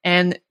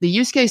 And the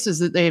use cases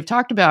that they've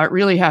talked about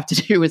really have to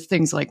do with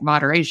things like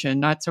moderation,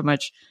 not so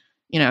much,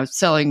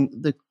 selling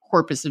the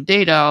corpus of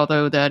data,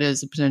 although that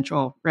is a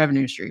potential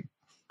revenue stream.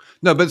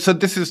 No, but so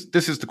this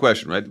is the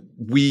question, right?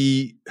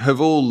 We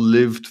have all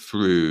lived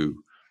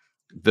through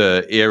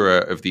the era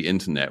of the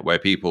internet where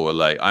people were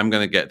like, I'm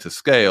going to get to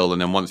scale.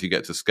 And then once you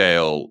get to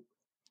scale,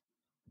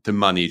 the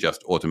money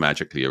just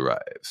automatically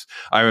arrives.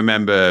 I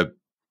remember,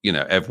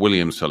 Ev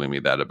Williams telling me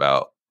that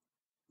about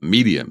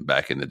Medium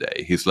back in the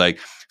day. He's like,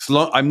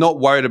 I'm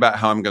not worried about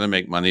how I'm going to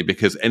make money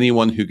because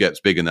anyone who gets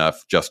big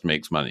enough just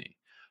makes money.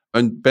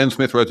 And Ben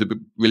Smith wrote a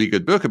really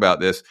good book about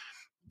this,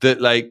 that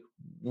like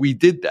we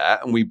did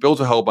that and we built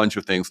a whole bunch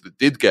of things that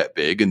did get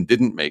big and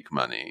didn't make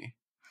money.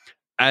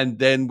 And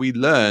then we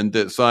learned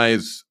that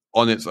size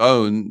on its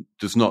own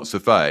does not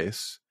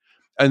suffice.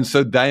 And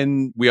so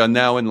then we are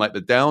now in like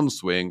the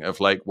downswing of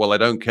like, well, I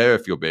don't care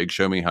if you're big,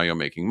 show me how you're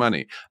making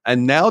money.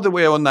 And now that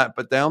we're on that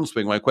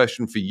downswing, my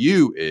question for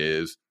you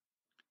is,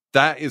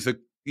 that is like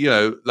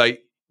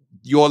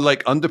your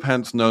like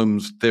underpants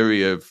gnomes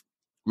theory of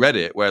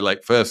Reddit, where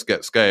like first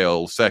get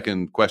scale,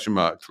 second ?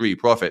 3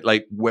 profit.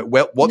 Like what's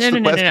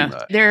the question? No.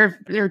 There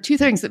are two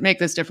things that make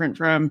this different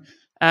from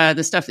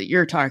the stuff that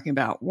you're talking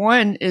about.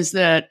 One is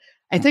that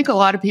I think a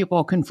lot of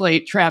people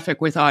conflate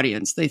traffic with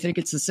audience. They think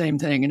it's the same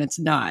thing, and it's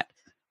not.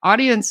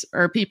 Audience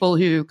are people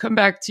who come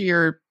back to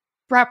your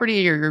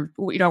property or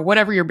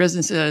whatever your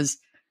business is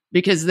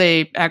because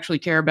they actually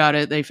care about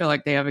it. They feel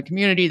like they have a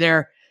community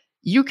there.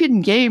 You can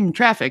game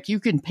traffic.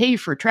 You can pay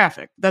for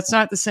traffic. That's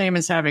not the same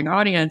as having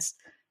audience.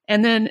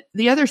 And then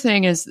the other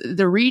thing is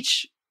the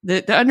reach,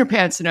 the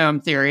underpants gnome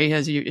theory,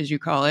 as you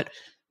call it,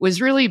 was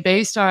really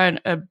based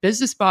on a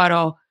business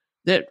model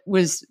that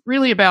was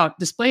really about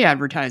display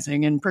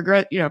advertising and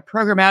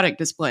programmatic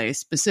display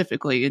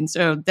specifically. And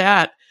so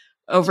that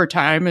over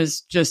time has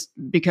just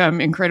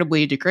become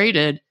incredibly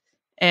degraded,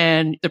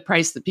 and the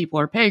price that people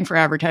are paying for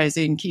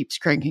advertising keeps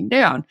cranking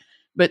down.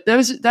 But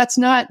that's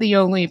not the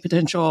only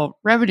potential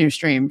revenue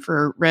stream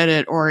for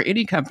Reddit or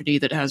any company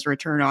that has a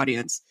return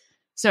audience.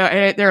 So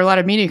there are a lot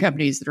of media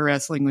companies that are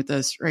wrestling with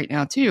this right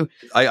now, too.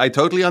 I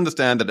totally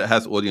understand that it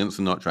has audience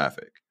and not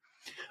traffic.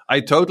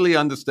 I totally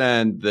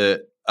understand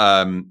that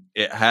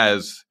it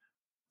has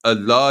a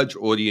large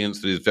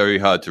audience that is very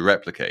hard to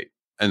replicate.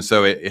 And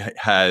so it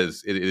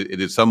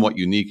is somewhat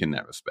unique in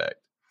that respect.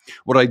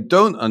 What I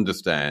don't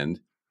understand,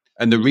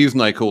 and the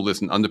reason I call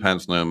this an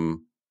underpants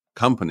gnome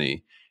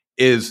company,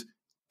 is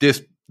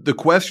the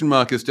question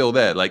mark is still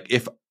there. Like,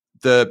 if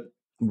the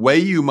way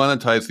you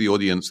monetize the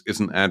audience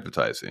isn't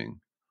advertising,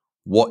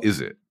 what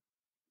is it?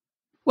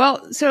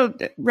 Well, so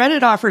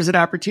Reddit offers an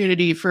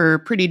opportunity for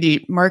pretty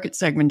deep market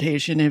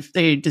segmentation if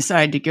they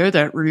decide to go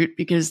that route,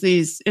 because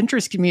these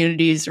interest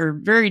communities are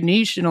very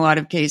niche in a lot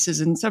of cases,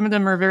 and some of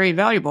them are very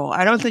valuable.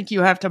 I don't think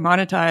you have to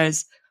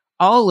monetize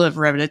all of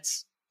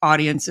Reddit's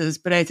audiences,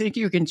 but I think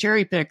you can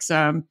cherry pick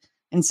some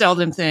and sell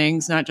them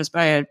things, not just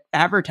by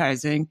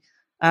advertising,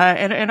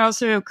 and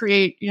also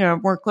create,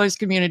 more closed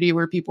community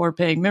where people are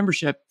paying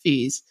membership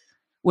fees,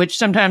 which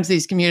sometimes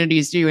these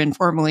communities do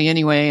informally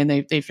anyway, and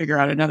they figure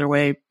out another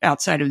way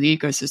outside of the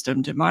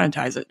ecosystem to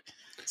monetize it.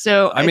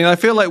 So, I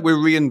feel like we're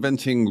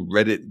reinventing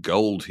Reddit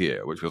Gold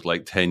here, which was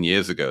like 10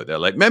 years ago. They're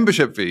like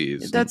membership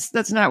fees.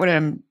 That's not what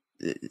I'm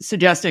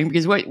suggesting,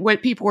 because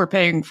what people were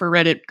paying for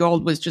Reddit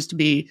Gold was just to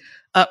be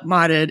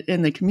up-modded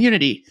in the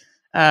community.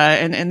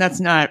 And that's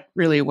not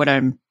really what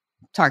I'm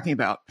talking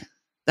about.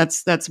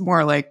 That's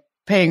more like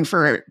paying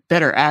for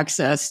better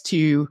access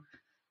to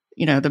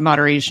the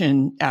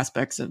moderation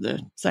aspects of the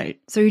site.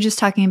 So you're just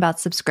talking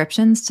about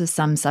subscriptions to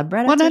some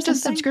subreddits? Well, not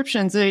just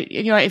subscriptions.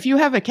 If you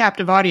have a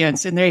captive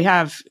audience and they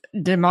have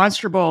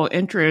demonstrable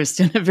interest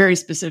in a very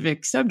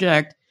specific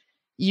subject,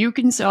 you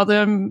can sell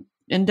them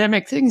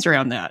endemic things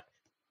around that.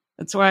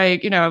 That's why,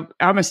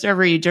 almost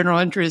every general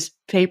interest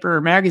paper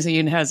or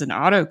magazine has an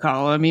auto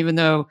column, even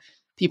though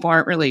people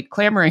aren't really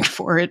clamoring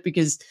for it,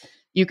 because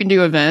you can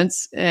do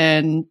events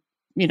and,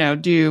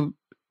 do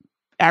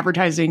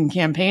advertising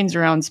campaigns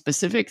around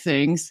specific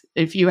things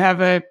if you have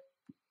a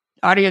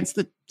audience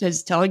that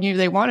is telling you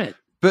they want it.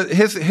 But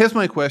here's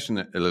my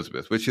question,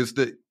 Elizabeth, which is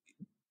that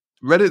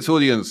Reddit's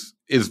audience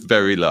is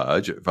very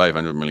large at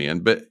 500 million,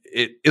 but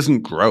it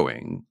isn't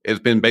growing. It's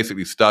been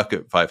basically stuck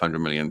at 500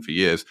 million for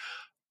years.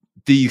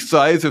 The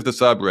size of the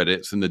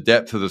subreddits and the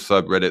depth of the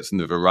subreddits and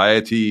the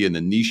variety and the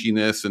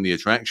nichiness and the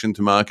attraction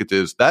to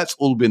marketers, that's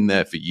all been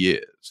there for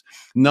years.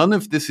 None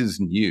of this is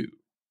new.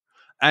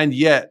 And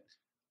yet,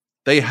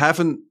 they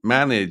haven't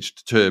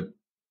managed to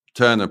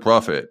turn a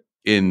profit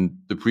in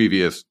the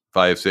previous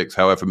 5, 6,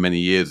 however many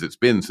years it's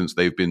been since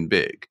they've been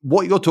big.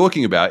 What you're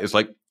talking about is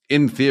like,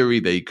 in theory,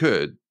 they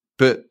could,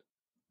 but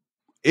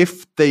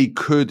if they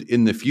could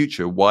in the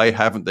future, why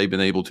haven't they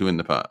been able to in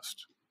the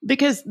past?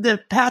 Because the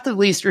path of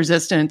least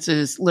resistance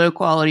is low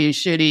quality,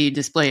 shitty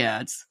display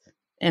ads.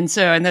 And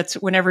that's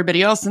when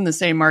everybody else in the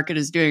same market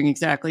is doing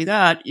exactly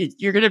that.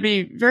 You're going to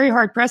be very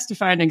hard pressed to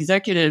find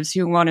executives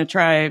who want to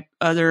try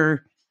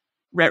other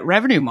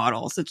revenue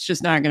models. It's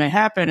just not going to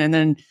happen. And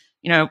then,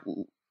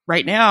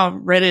 right now,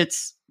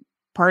 Reddit's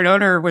part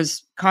owner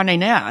was Condé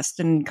Nast,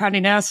 and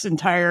Condé Nast's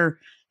entire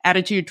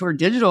attitude toward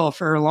digital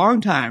for a long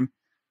time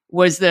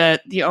was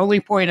that the only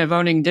point of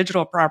owning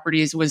digital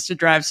properties was to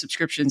drive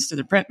subscriptions to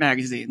the print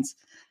magazines.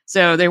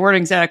 So they weren't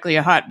exactly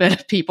a hotbed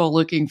of people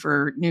looking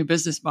for new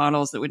business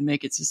models that would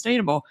make it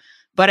sustainable.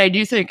 But I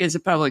do think as a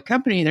public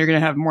company, they're going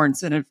to have more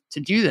incentive to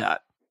do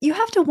that. You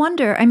have to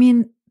wonder,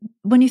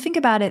 when you think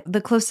about it,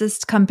 the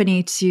closest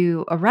company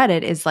to a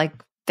Reddit is like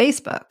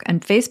Facebook.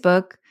 And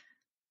Facebook,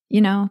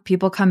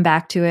 people come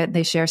back to it,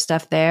 they share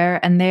stuff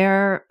there, and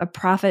they're a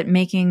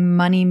profit-making,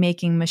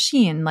 money-making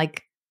machine.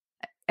 Like,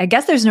 I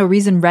guess there's no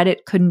reason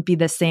Reddit couldn't be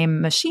the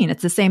same machine.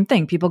 It's the same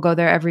thing. People go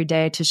there every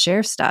day to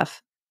share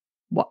stuff.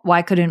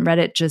 Why couldn't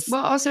Reddit just...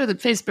 Well, also the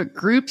Facebook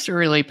groups are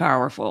really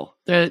powerful.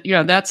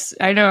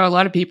 I know a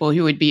lot of people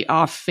who would be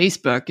off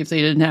Facebook if they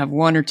didn't have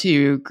one or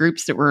two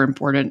groups that were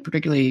important,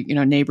 particularly,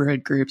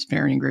 neighborhood groups,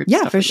 parenting groups.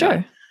 Yeah, for like sure.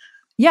 That.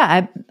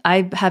 Yeah,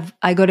 I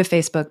go to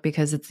Facebook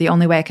because it's the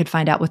only way I could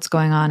find out what's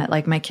going on at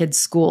like my kids'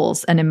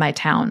 schools and in my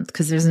town,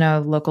 because there's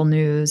no local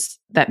news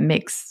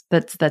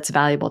that's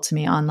valuable to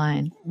me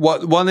online.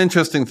 One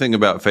interesting thing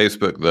about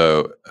Facebook,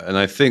 though, and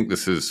I think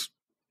this has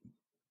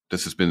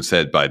been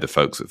said by the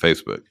folks at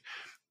Facebook,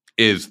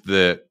 is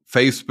that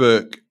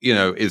Facebook,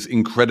 is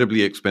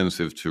incredibly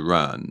expensive to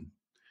run.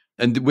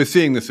 And we're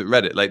seeing this at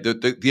Reddit. Like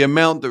the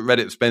amount that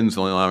Reddit spends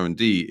on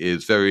R&D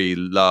is very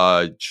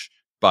large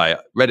by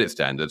Reddit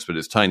standards, but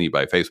it's tiny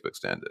by Facebook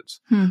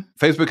standards.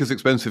 Facebook is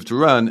expensive to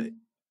run.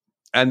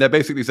 And they're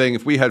basically saying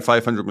if we had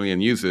 500 million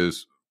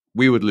users,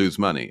 we would lose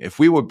money. If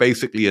we were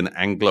basically an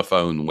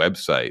Anglophone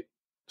website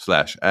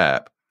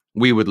 /app,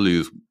 we would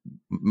lose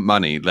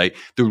money. Like,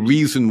 the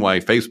reason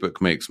why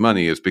Facebook makes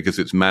money is because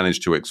it's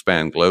managed to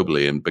expand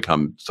globally and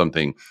become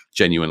something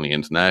genuinely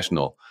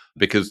international,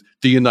 because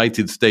the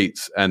United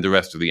States and the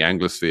rest of the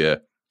Anglosphere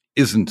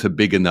isn't a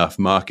big enough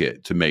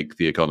market to make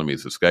the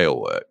economies of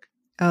scale work.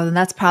 Oh, and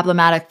that's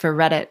problematic for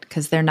Reddit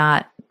because they're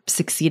not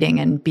succeeding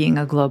in being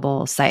a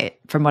global site,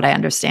 from what I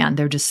understand.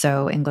 They're just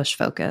so English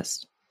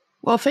focused.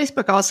 Well,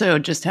 Facebook also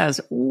just has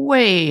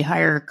way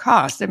higher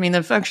costs. The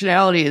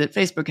functionality that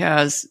Facebook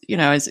has,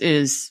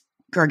 is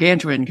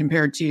gargantuan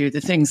compared to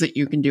the things that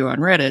you can do on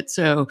Reddit.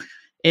 So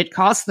it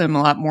costs them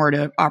a lot more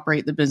to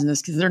operate the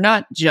business because they're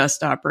not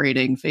just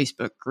operating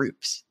Facebook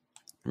groups.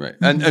 Right.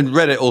 And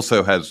Reddit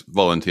also has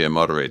volunteer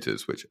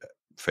moderators, which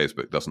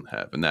Facebook doesn't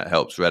have, and that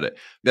helps Reddit.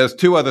 There's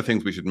two other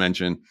things we should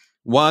mention.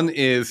 One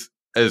is,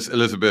 as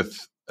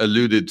Elizabeth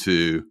alluded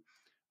to,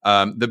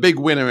 the big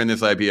winner in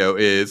this IPO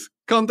is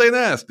Condé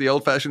Nast, the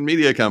old-fashioned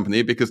media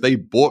company, because they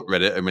bought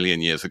Reddit a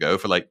million years ago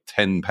for like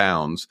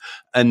 £10,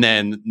 and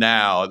then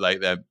now like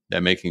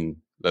they're making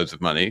loads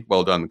of money.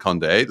 Well done,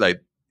 Condé.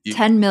 Like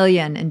 10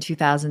 million in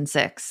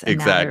 2006, and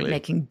exactly. now they're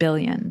making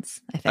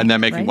billions. I think, and they're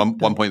making right?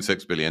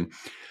 1.6 billion.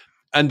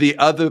 And the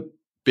other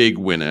big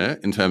winner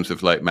in terms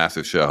of like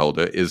massive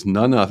shareholder is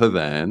none other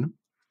than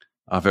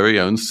our very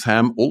own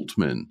Sam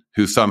Altman,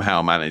 who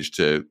somehow managed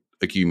to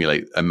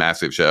accumulate a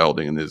massive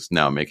shareholding and is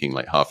now making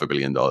like $500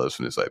 million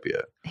from this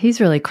IPO. He's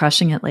really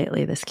crushing it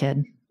lately, this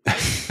kid.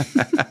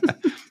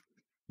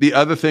 The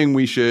other thing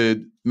we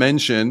should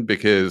mention,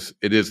 because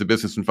it is the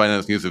business and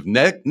finance news of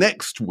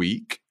next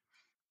week,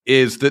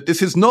 is that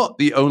this is not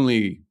the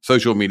only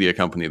social media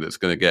company that's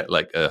going to get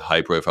like a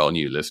high-profile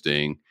new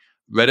listing.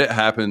 Reddit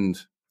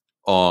happened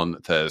on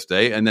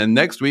Thursday, and then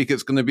next week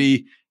it's going to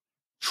be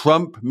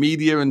Trump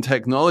Media and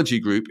Technology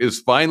Group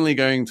is finally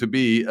going to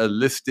be a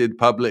listed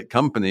public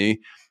company,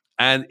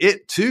 and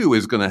it too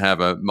is going to have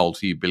a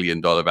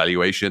multi-billion-dollar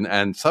valuation.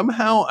 And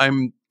somehow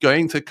I'm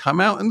going to come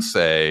out and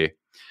say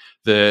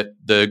that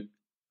the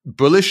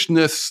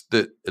bullishness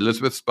that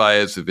Elizabeth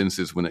Spiers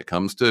evinces when it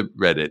comes to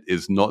Reddit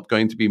is not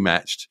going to be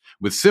matched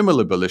with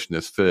similar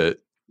bullishness for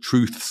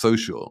Truth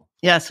Social.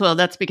 Yes, well,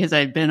 that's because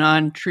I've been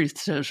on Truth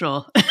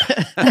Social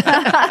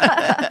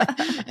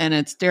and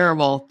it's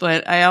terrible.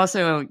 But I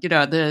also,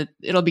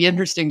 it'll be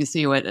interesting to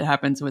see what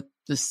happens with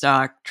the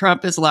stock.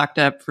 Trump is locked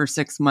up for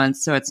 6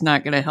 months, so it's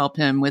not going to help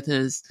him with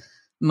his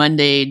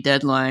Monday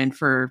deadline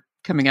for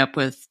coming up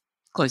with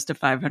close to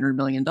 $500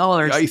 million.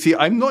 I see.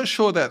 I'm not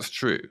sure that's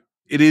true.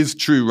 It is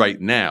true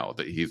right now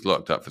that he's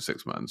locked up for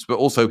 6 months, but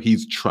also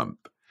he's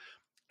Trump.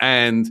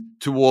 And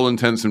to all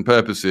intents and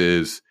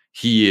purposes,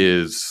 he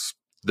is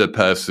the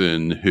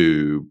person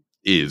who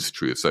is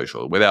Truth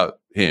Social. Without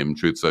him,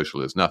 Truth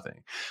Social is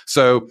nothing.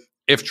 So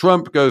if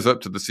Trump goes up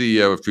to the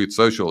CEO of Truth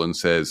Social and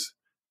says,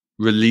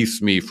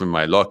 release me from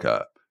my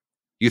lockup,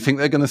 you think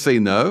they're going to say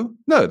no?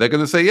 No, they're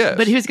going to say yes.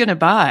 But who's going to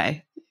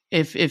buy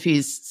if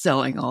he's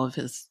selling all of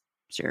his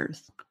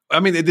shares? I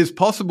mean, it is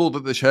possible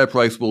that the share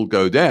price will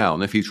go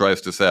down if he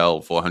tries to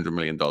sell $400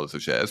 million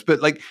of shares.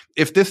 But like,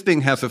 if this thing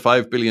has a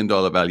 $5 billion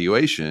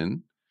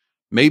valuation,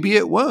 maybe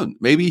it won't.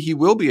 Maybe he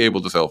will be able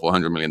to sell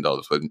 $400 million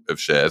of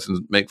shares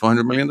and make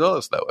 $400 million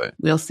that way.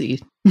 We'll see.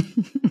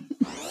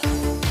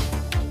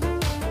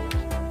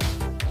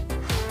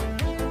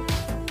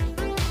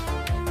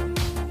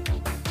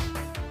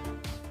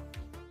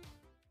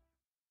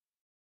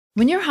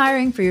 When you're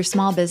hiring for your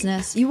small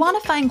business, you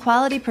want to find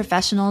quality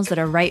professionals that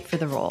are right for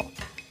the role.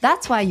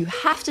 That's why you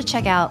have to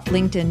check out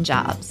LinkedIn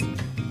Jobs.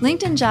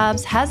 LinkedIn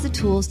Jobs has the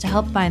tools to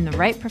help find the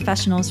right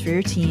professionals for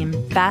your team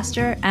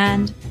faster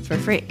and for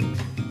free.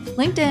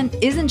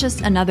 LinkedIn isn't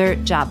just another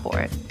job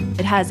board.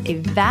 It has a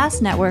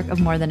vast network of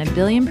more than 1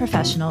 billion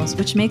professionals,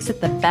 which makes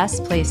it the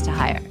best place to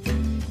hire.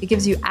 It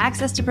gives you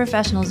access to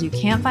professionals you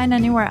can't find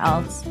anywhere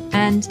else,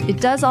 and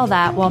it does all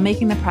that while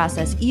making the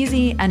process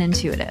easy and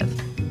intuitive.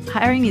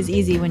 Hiring is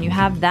easy when you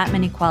have that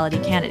many quality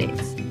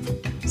candidates.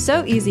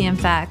 So easy, in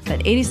fact, that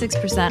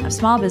 86% of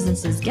small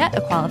businesses get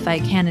a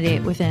qualified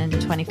candidate within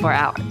 24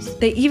 hours.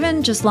 They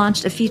even just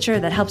launched a feature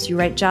that helps you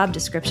write job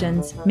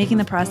descriptions, making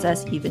the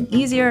process even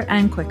easier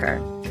and quicker.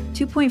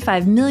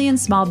 2.5 million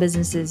small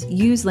businesses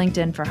use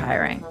LinkedIn for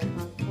hiring.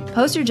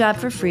 Post your job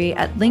for free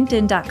at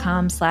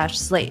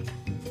linkedin.com/slate.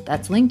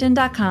 That's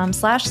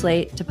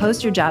linkedin.com/slate to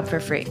post your job for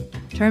free.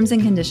 Terms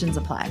and conditions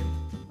apply.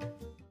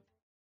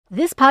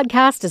 This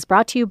podcast is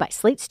brought to you by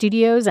Slate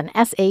Studios and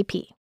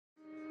SAP.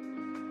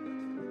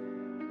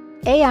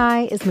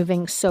 AI is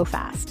moving so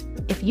fast.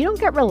 If you don't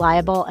get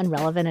reliable and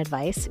relevant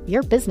advice,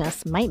 your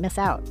business might miss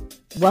out.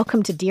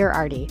 Welcome to Dear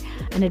Artie,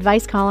 an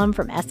advice column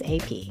from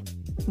SAP,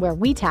 where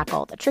we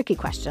tackle the tricky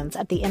questions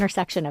at the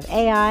intersection of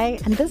AI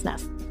and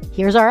business.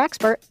 Here's our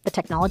expert, the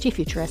technology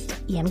futurist,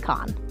 Ian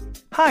Kahn.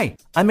 Hi,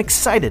 I'm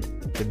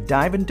excited to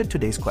dive into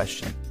today's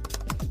question.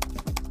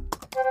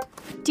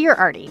 Dear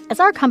Artie, as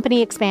our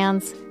company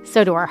expands,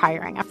 so do our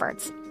hiring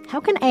efforts. How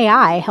can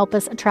AI help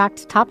us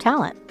attract top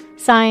talent?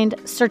 Signed,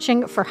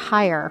 Searching for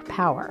Higher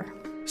Power.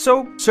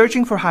 So,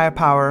 Searching for Higher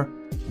Power,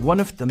 one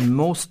of the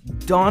most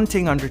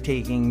daunting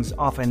undertakings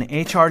of an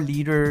HR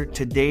leader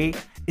today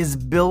is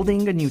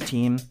building a new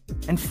team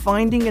and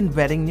finding and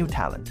vetting new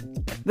talent.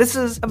 This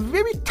is a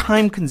very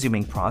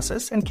time-consuming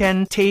process and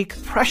can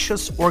take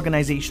precious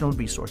organizational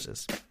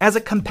resources. As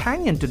a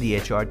companion to the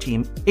HR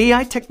team,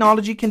 AI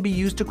technology can be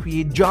used to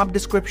create job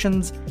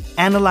descriptions,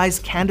 analyze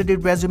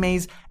candidate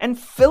resumes, and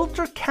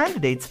filter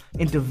candidates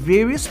into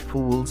various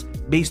pools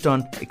based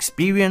on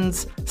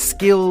experience,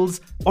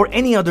 skills, or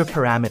any other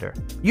parameter.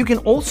 You can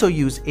also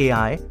use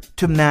AI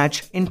to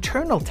match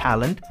internal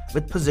talent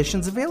with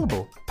positions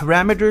available.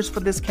 Parameters for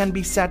this can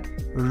be set,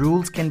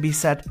 rules can be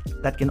set,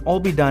 that can all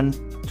be done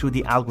through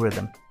the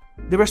algorithm.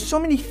 There are so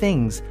many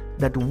things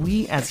that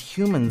we as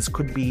humans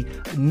could be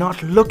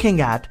not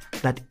looking at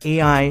that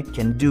AI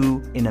can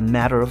do in a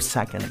matter of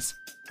seconds.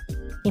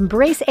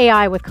 Embrace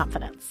AI with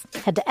confidence.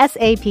 Head to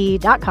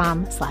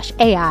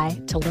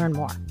sap.com/AI to learn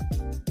more.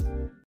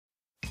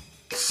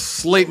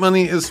 Slate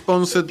Money is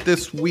sponsored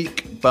this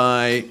week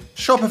by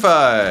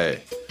Shopify.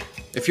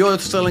 If you're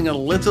selling a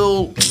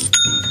little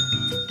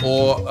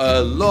or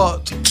a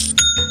lot,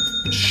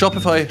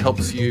 Shopify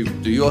helps you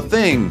do your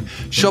thing.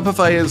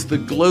 Shopify is the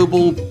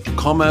global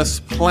commerce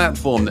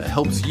platform that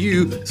helps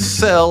you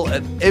sell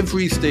at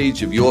every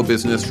stage of your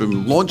business,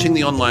 from launching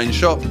the online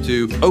shop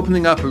to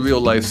opening up a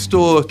real-life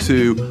store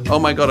to, oh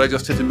my God, I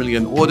just hit 1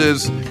 million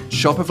orders.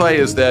 Shopify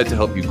is there to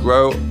help you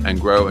grow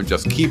and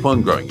just keep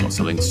on growing. You're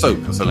selling soap,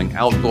 you're selling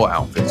outdoor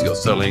outfits, you're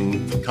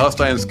selling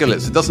cast iron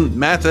skillets. It doesn't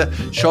matter.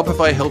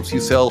 Shopify helps you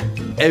sell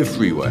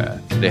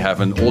everywhere. They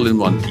have an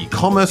all-in-one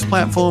e-commerce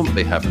platform.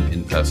 They have an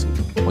in-person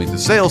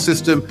point-of-sale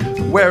system.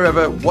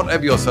 Wherever,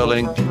 whatever you're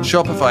selling,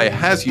 Shopify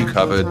has you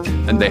covered,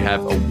 and they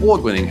have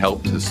award-winning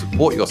help to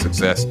support your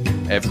success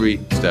every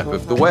step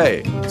of the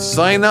way.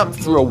 Sign up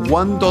for a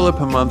 $1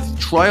 per month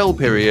trial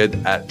period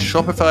at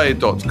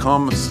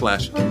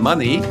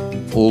shopify.com/money,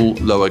 all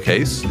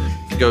lowercase.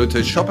 Go to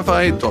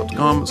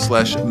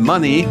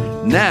shopify.com/money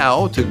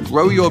now to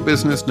grow your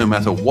business no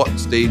matter what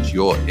stage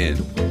you're in.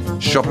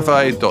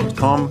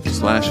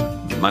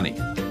 Shopify.com/money.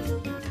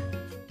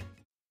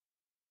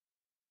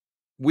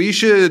 We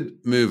should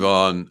move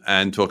on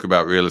and talk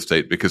about real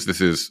estate because this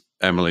is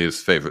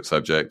Emily's favorite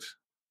subject.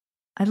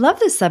 I love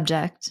this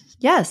subject.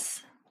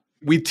 Yes.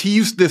 We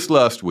teased this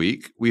last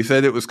week. We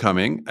said it was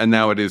coming, and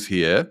now it is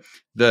here.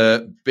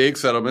 The big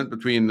settlement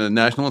between the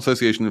National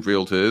Association of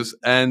Realtors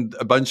and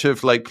a bunch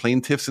of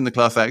plaintiffs in the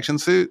class action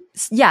suit.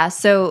 Yeah.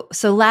 So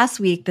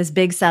last week, this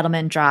big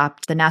settlement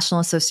dropped. The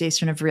National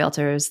Association of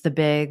Realtors, the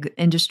big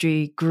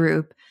industry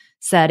group,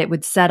 said it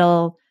would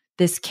settle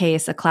this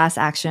case, a class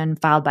action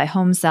filed by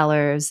home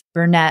sellers,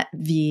 Burnett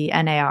v.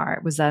 NAR.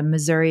 It was a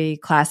Missouri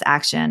class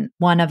action,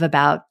 one of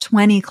about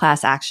 20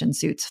 class action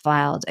suits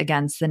filed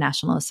against the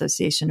National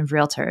Association of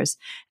Realtors.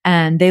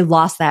 And they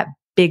lost that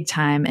big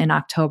time in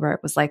October. It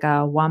was like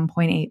a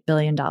 $1.8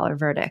 billion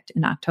verdict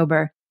in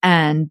October.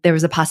 And there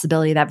was a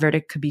possibility that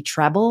verdict could be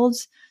trebled,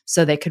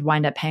 so they could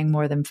wind up paying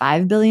more than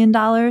 $5 billion.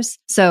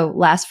 So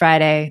last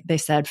Friday, they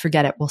said,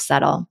 forget it, we'll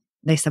settle.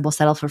 They said, we'll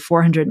settle for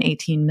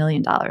 $418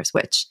 million,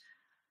 which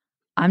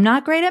I'm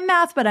not great at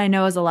math, but I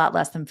know is a lot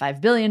less than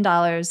 $5 billion.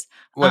 Well, it's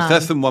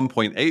less than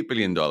 $1.8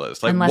 billion. And less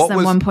than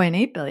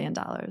 $1.8 billion.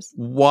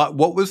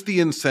 What was the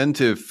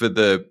incentive for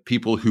the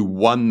people who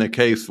won the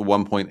case for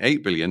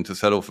 $1.8 billion to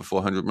settle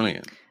for $400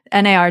 million?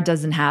 NAR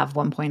doesn't have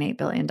 $1.8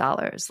 billion.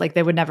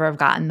 They would never have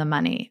gotten the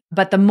money.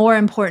 But the more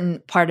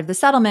important part of the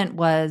settlement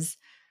was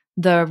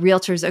the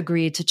realtors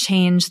agreed to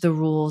change the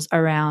rules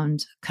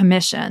around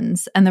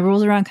commissions. And the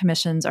rules around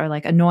commissions are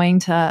annoying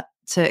to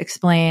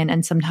explain,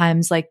 and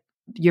sometimes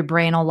your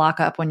brain will lock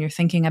up when you're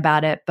thinking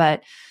about it.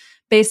 But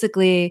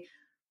basically,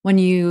 when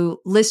you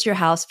list your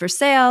house for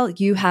sale,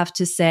 you have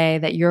to say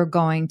that you're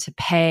going to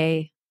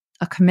pay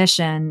a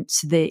commission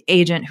to the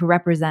agent who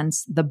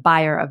represents the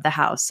buyer of the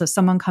house. So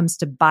someone comes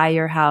to buy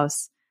your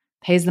house,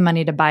 pays the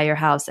money to buy your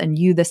house, and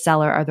you, the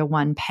seller, are the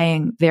one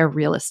paying their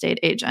real estate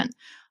agent.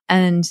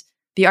 And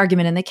the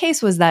argument in the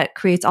case was that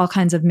creates all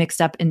kinds of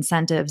mixed up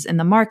incentives in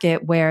the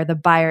market where the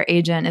buyer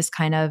agent is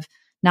kind of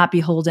not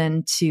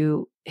beholden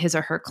to his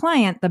or her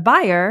client, the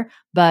buyer,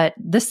 but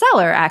the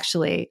seller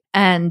actually.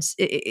 And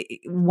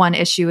one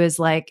issue is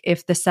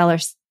if the seller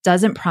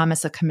doesn't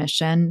promise a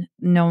commission,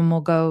 no one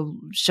will go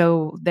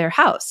show their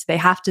house. They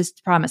have to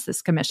promise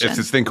this commission. It's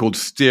this thing called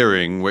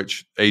steering,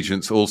 which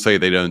agents all say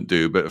they don't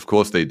do, but of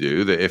course they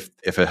do. That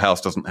if a house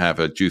doesn't have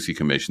a juicy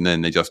commission,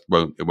 then it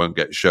won't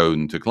get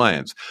shown to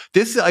clients.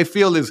 This, I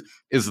feel, is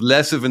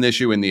less of an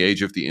issue in the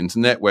age of the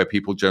internet, where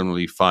people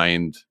generally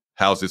find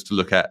houses to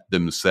look at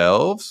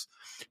themselves.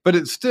 But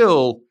it's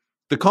still,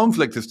 the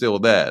conflict is still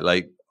there.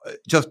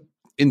 Just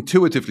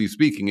intuitively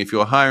speaking, if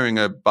you're hiring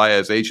a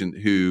buyer's agent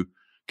who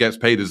gets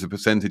paid as a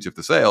percentage of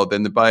the sale,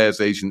 then the buyer's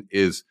agent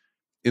is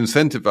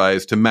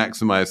incentivized to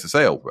maximize the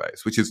sale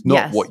price, which is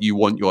not what you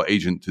want your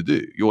agent to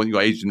do. You want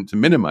your agent to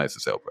minimize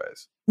the sale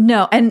price.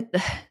 No. And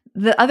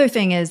the other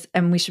thing is,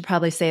 and we should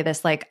probably say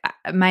this,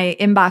 my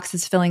inbox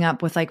is filling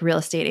up with real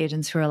estate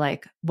agents who are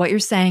what you're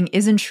saying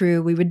isn't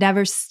true. We would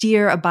never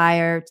steer a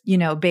buyer,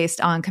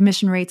 based on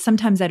commission rates.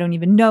 Sometimes I don't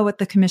even know what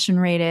the commission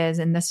rate is.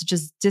 And this is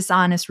just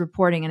dishonest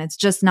reporting, and it's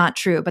just not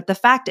true. But the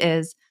fact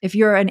is, if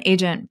you're an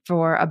agent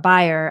for a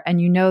buyer and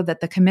you know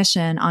that the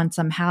commission on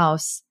some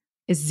house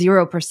is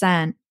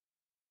 0%,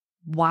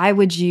 why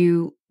would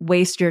you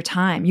waste your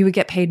time? You would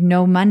get paid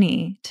no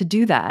money to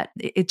do that.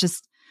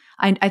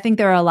 I think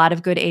there are a lot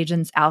of good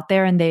agents out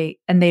there, and they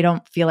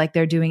don't feel like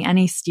they're doing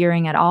any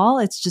steering at all.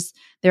 It's just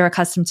they're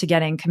accustomed to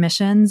getting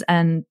commissions,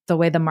 and the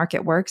way the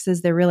market works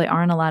is there really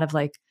aren't a lot of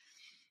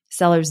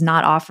sellers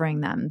not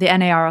offering them. The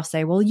NAR will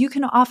say, well, you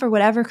can offer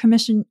whatever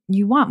commission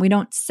you want. We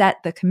don't set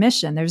the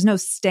commission. There's no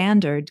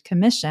standard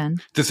commission.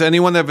 Does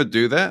anyone ever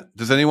do that?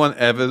 Does anyone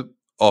ever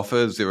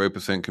offer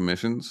 0%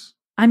 commissions?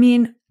 I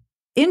mean,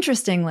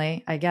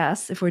 Interestingly, I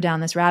guess, if we're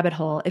down this rabbit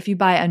hole, if you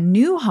buy a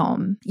new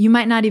home, you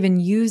might not even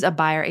use a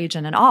buyer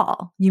agent at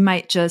all. You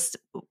might just,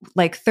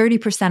 like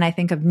 30%, I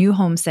think, of new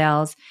home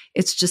sales,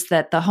 it's just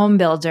that the home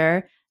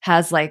builder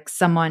has like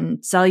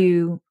someone sell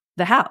you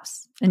the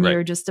house and Right.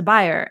 you're just a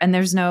buyer and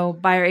there's no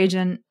buyer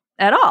agent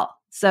at all.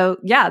 So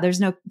yeah, there's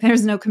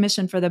no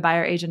commission for the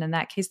buyer agent. In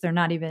that case, they're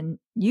not even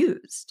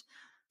used.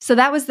 So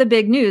that was the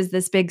big news,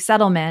 this big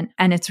settlement,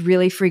 and it's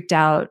really freaked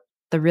out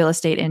the real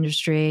estate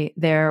industry.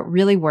 They're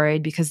really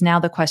worried because now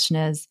the question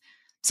is,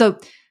 so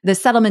the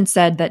settlement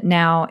said that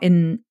now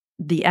in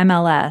the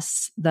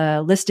MLS,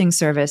 the listing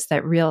service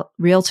that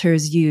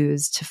realtors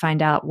use to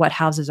find out what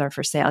houses are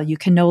for sale, you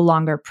can no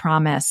longer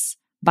promise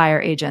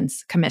buyer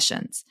agents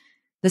commissions.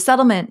 The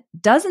settlement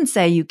doesn't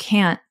say you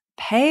can't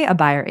pay a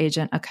buyer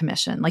agent a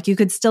commission. Like you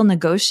could still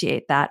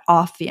negotiate that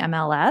off the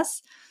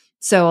MLS.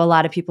 So a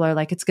lot of people are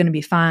like, it's going to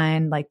be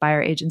fine. Like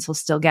buyer agents will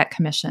still get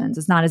commissions.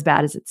 It's not as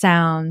bad as it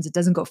sounds. It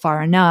doesn't go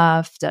far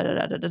enough,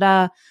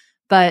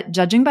 But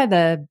judging by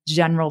the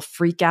general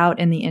freak out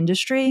in the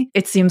industry,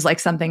 it seems like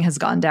something has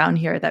gone down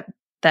here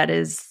that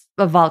is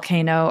a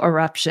volcano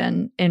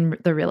eruption in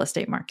the real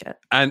estate market.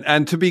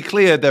 And to be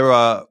clear, there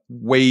are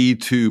way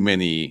too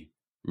many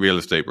real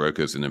estate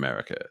brokers in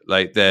America.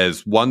 Like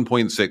there's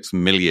 1.6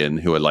 million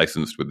who are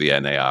licensed with the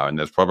NAR, and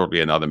there's probably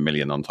another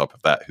million on top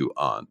of that who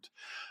aren't.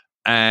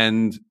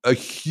 And a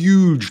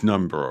huge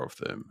number of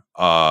them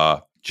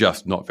are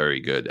just not very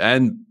good.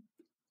 And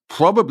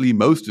probably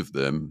most of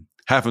them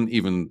haven't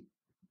even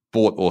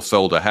bought or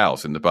sold a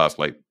house in the past,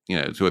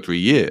 2 or 3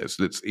 years.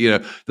 It's,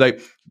 like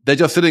they're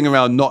just sitting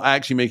around not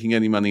actually making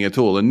any money at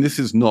all. And this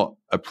is not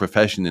a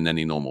profession in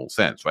any normal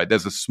sense, right?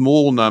 There's a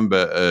small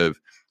number of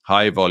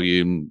high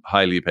volume,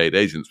 highly paid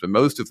agents, but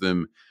most of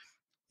them,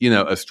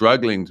 are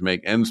struggling to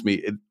make ends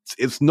meet.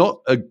 It's not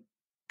a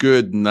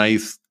good,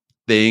 nice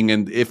thing.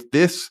 And if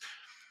this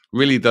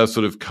really does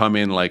sort of come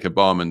in like a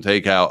bomb and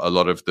take out a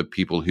lot of the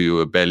people who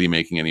are barely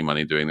making any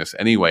money doing this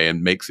anyway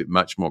and makes it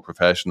much more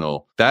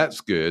professional,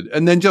 that's good.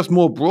 And then just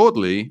more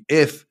broadly,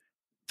 if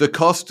the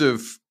cost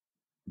of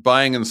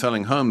buying and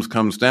selling homes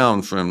comes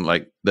down from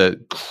like the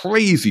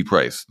crazy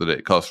price that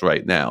it costs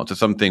right now to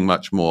something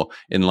much more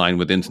in line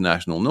with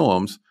international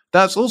norms,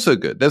 that's also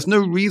good. There's no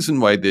reason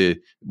why the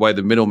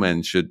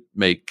middlemen should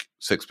make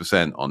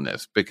 6% on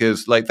this,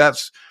 because like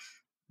that's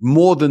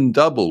more than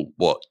double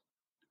what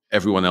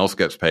everyone else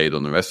gets paid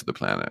on the rest of the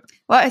planet.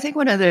 Well, I think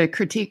one of the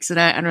critiques, and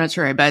I'm not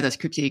sure I buy this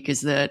critique,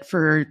 is that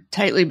for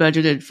tightly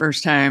budgeted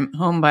first-time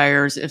home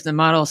buyers, if the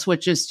model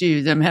switches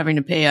to them having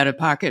to pay out of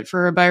pocket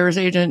for a buyer's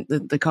agent,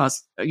 the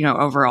cost,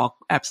 overall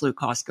absolute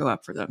costs go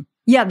up for them.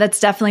 Yeah, that's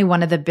definitely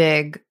one of the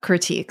big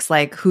critiques,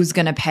 like who's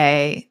going to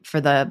pay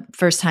for the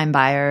first-time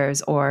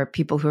buyers or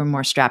people who are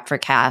more strapped for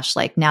cash.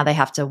 Like now they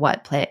have to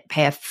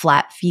pay a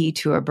flat fee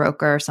to a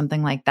broker or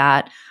something like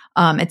that.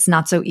 It's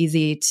not so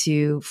easy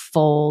to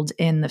fold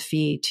in the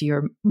fee to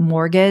your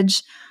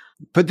mortgage.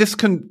 But this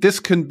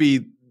can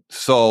be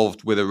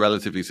solved with a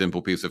relatively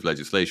simple piece of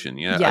legislation.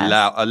 Yes.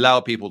 Allow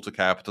people to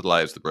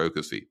capitalize the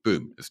broker's fee.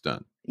 Boom, it's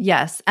done.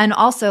 Yes. And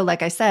also,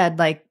 like I said,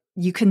 like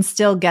you can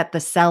still get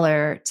the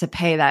seller to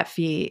pay that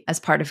fee as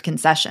part of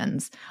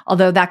concessions.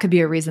 Although that could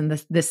be a reason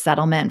this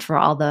settlement, for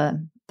all the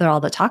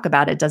talk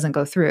about it, doesn't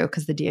go through,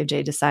 because the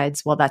DOJ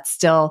decides, well, that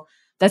still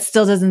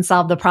doesn't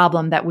solve the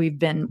problem that we've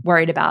been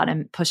worried about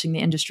and pushing the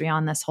industry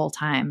on this whole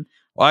time.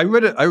 Well,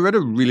 I read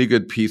a really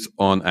good piece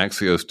on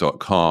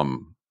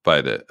Axios.com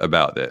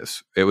about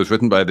this. It was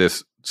written by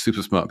this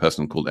super smart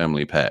person called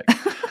Emily Peck.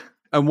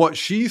 And what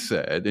she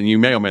said, and you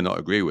may or may not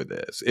agree with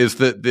this, is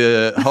that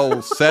the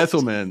whole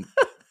settlement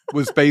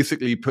was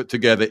basically put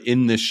together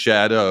in the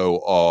shadow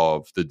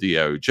of the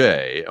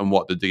DOJ and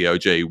what the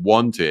DOJ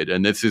wanted.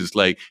 And this is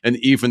and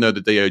even though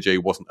the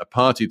DOJ wasn't a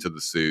party to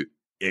the suit,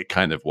 it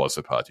kind of was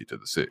a party to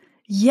the suit.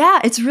 Yeah,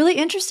 it's really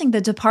interesting.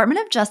 The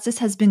Department of Justice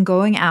has been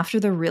going after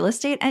the real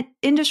estate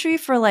industry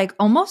for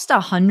almost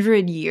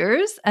 100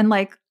 years. And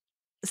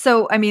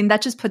so, I mean,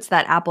 that just puts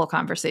that Apple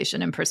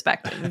conversation in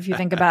perspective, if you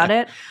think about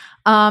it.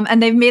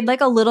 And they've made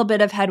a little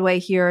bit of headway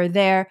here or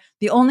there.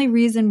 The only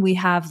reason we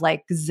have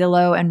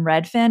Zillow and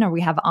Redfin, or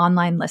we have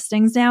online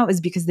listings now,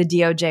 is because the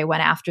DOJ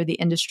went after the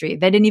industry.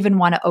 They didn't even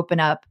want to open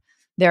up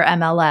their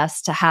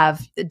MLS to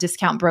have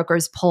discount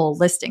brokers pull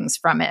listings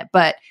from it,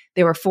 but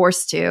they were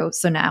forced to.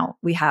 So now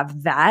we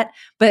have that.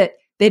 But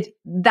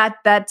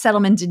that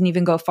settlement didn't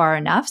even go far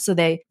enough. So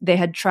they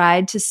had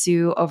tried to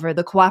sue over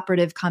the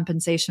cooperative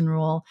compensation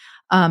rule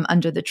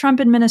under the Trump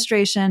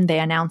administration. They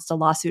announced a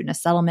lawsuit and a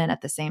settlement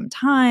at the same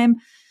time.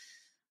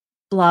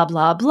 Blah,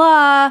 blah,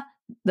 blah.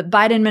 The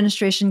Biden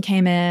administration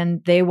came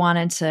in. They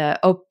wanted to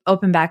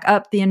open back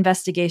up the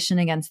investigation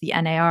against the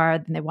NAR.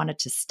 Then they wanted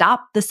to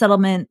stop the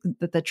settlement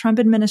that the Trump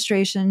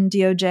administration,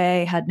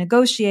 DOJ, had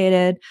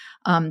negotiated.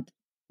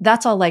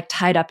 That's all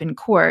tied up in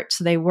court.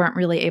 So they weren't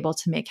really able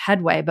to make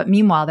headway. But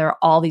meanwhile, there are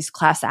all these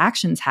class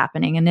actions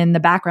happening. And in the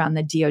background,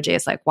 the DOJ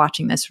is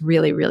watching this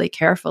really, really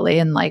carefully.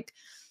 And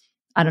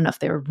I don't know if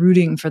they were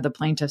rooting for the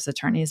plaintiffs'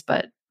 attorneys,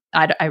 but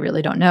I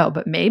really don't know,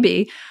 but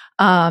maybe.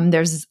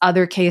 There's this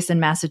other case in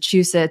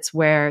Massachusetts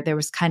where there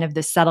was kind of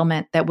this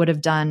settlement that would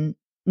have done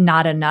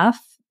not enough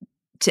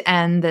to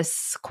end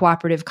this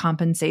cooperative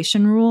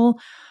compensation rule.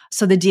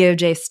 So the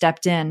DOJ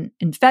stepped in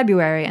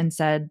February and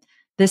said,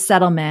 this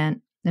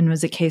settlement, and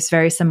was a case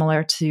very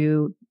similar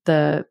to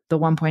the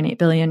 1.8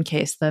 billion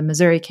case, the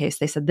Missouri case.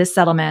 They said this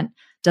settlement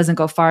doesn't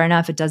go far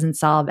enough. It doesn't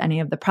solve any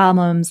of the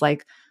problems.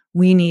 Like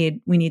we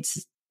need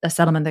a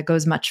settlement that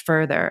goes much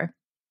further.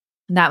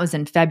 And that was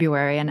in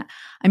February. And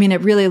I mean,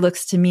 it really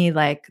looks to me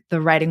like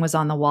the writing was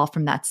on the wall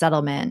from that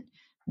settlement.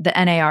 The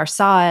NAR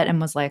saw it and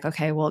was like,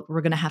 okay, well,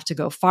 we're going to have to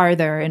go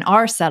farther in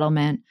our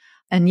settlement.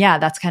 And yeah,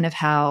 that's kind of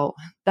how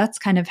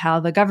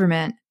the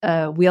government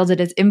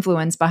wielded its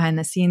influence behind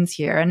the scenes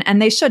here.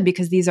 And they should,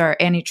 because these are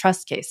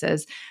antitrust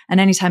cases. And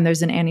anytime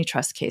there's an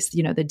antitrust case,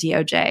 the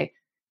DOJ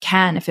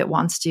can, if it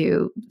wants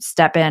to,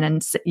 step in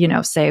and,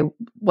 say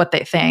what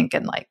they think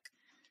and like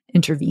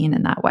intervene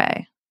in that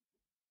way.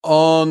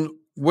 On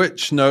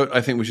which note,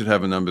 I think we should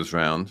have a numbers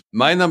round.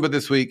 My number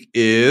this week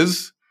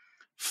is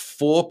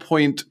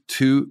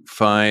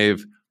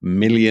 $4.25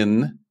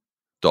 million.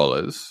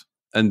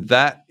 And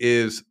that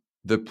is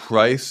the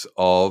price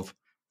of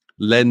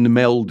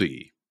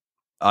Lenmeldy.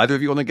 Either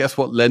of you want to guess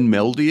what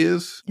Lenmeldy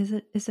is?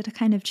 Is it a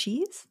kind of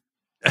cheese?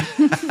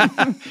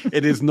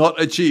 It is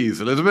not a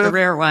cheese, Elizabeth. A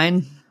rare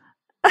wine.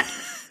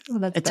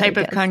 Well, a type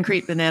of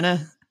concrete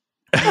banana.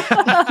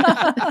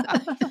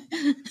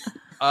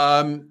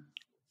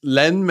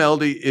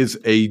 Lenmeldy is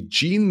a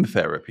gene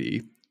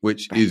therapy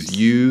which is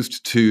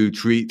used to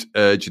treat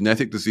a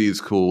genetic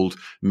disease called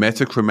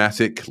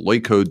metachromatic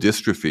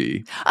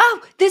leukodystrophy.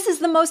 Oh, this is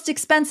the most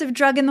expensive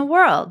drug in the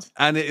world.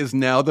 And it is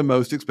now the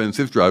most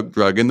expensive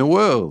drug in the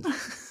world.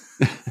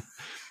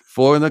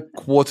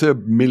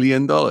 $4.25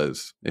 million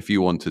if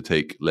you want to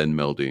take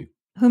Lenmeldy.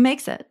 Who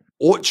makes it?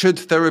 Orchard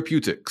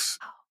Therapeutics.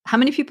 How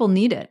many people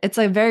need it? It's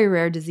a very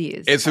rare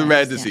disease. It's a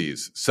rare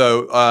disease.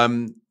 So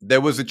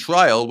there was a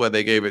trial where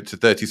they gave it to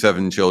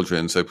 37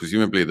 children. So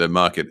presumably the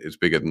market is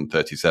bigger than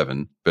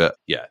 37. But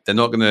yeah, they're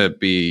not going to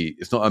be,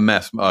 it's not a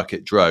mass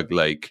market drug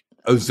like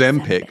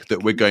Ozempic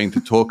that we're going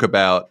to talk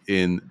about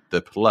in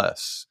the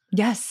Plus.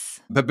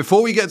 Yes. But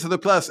before we get to the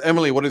Plus,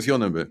 Emily, what is your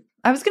number?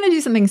 I was going to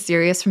do something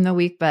serious from the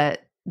week,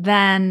 but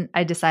then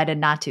I decided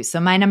not to.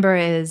 So my number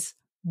is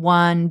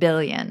 1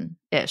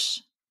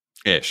 billion-ish.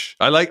 Ish.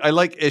 I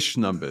like ish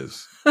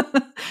numbers.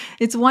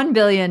 It's 1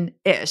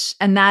 billion-ish.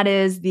 And that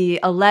is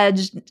the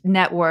alleged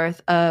net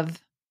worth of,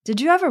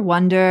 did you ever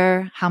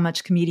wonder how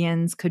much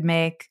comedians could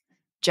make?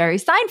 Jerry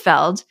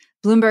Seinfeld.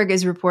 Bloomberg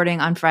is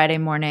reporting on Friday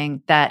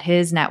morning that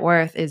his net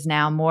worth is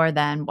now more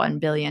than $1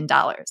 billion.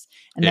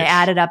 And they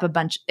added up a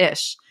bunch of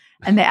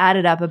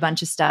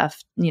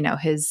stuff,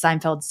 his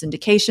Seinfeld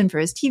syndication for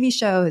his TV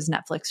show, his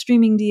Netflix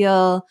streaming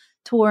deal,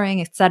 touring,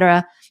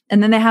 etc.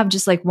 And then they have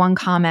just like one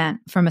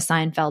comment from a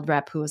Seinfeld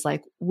rep who was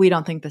like, we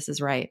don't think this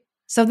is right.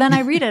 So then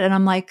I read it and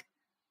I'm like,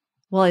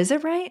 well, is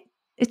it right?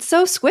 It's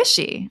so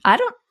squishy. I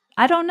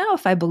don't know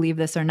if I believe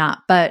this or not,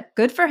 but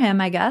good for him,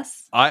 I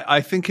guess.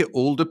 I think it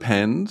all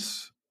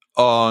depends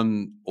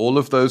on all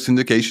of those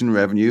syndication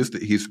revenues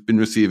that he's been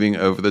receiving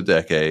over the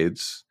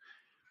decades.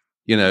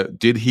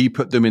 Did he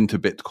put them into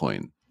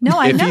Bitcoin? No,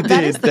 I know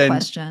that is the then,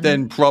 question.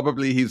 Then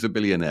probably he's a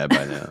billionaire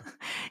by now.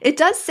 It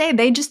does say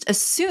they just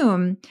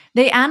assume,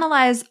 they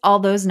analyze all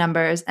those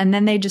numbers and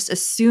then they just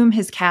assume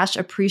his cash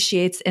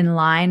appreciates in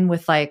line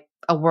with like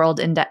a world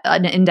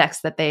an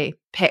index that they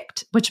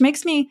picked, which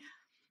makes me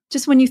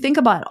just, when you think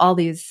about all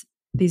these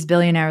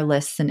billionaire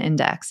lists and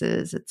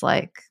indexes, it's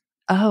like,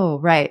 oh,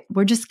 right.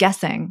 We're just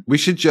guessing. We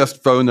should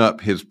just phone up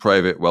his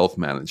private wealth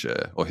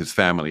manager or his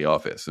family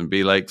office and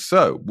be like,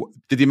 so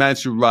did you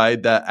manage to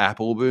ride that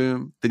Apple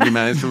boom? Did you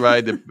manage to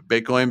ride the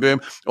Bitcoin boom?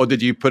 Or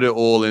did you put it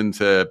all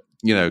into,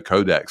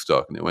 Kodak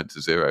stock and it went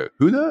to zero?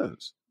 Who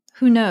knows?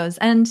 Who knows?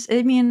 And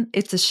I mean,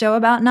 it's a show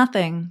about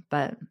nothing,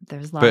 but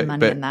there's a lot of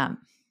money in that.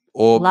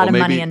 Or a lot of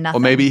money in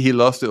nothing. Or maybe he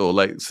lost it all.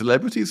 Like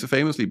celebrities are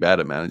famously bad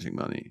at managing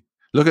money.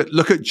 Look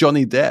at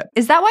Johnny Depp.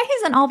 Is that why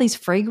he's in all these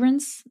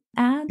fragrance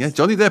ads? Yeah,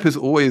 Johnny Depp is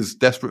always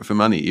desperate for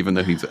money, even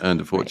though he's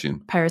earned a fortune.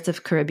 Right. Pirates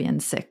of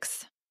Caribbean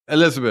 6.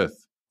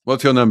 Elizabeth,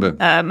 what's your number?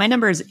 My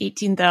number is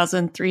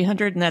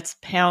 18,300, and that's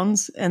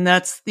pounds. And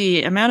that's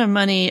the amount of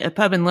money a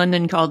pub in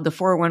London called the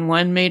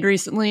 411 made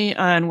recently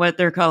on what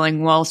they're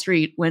calling Wall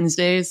Street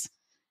Wednesdays.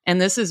 And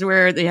this is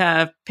where they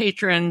have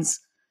patrons.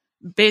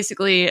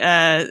 Basically,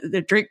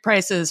 the drink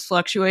prices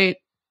fluctuate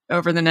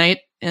over the night,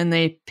 and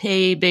they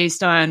pay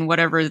based on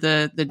whatever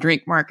the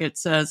drink market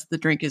says the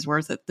drink is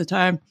worth at the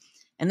time.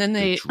 And then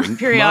they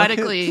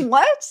periodically...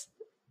 What?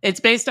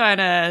 It's based on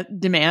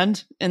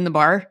demand in the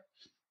bar.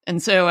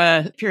 And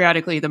so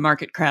periodically the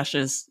market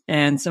crashes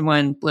and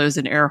someone blows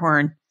an air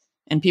horn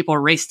and people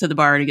race to the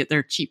bar to get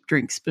their cheap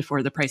drinks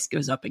before the price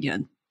goes up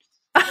again.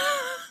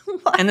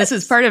 And this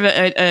is part of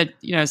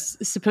a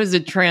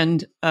supposed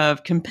trend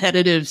of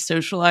competitive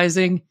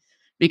socializing,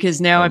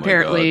 because now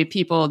apparently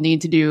people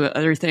need to do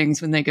other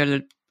things when they go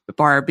to the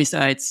bar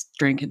besides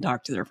drink and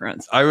talk to their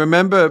friends. I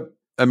remember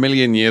a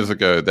million years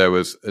ago, there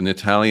was an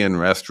Italian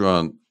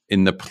restaurant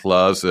in the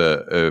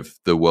plaza of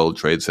the World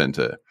Trade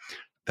Center,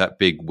 that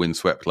big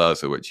windswept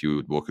plaza, which you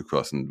would walk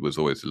across and was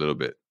always a little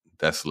bit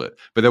desolate.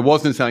 But there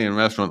was an Italian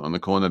restaurant on the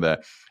corner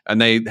there.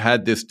 And they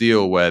had this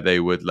deal where they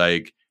would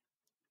like,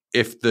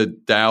 if the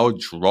Dow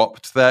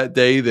dropped that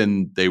day,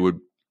 then they would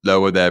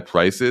lower their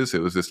prices.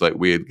 It was this like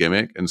weird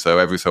gimmick. And so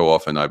every so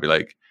often I'd be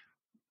like,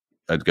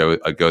 I'd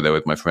go there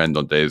with my friend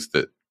on days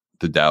that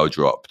the Dow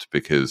dropped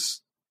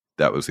because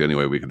that was the only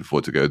way we could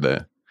afford to go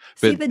there.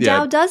 See, the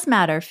Dow does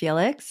matter,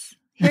 Felix.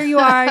 Here you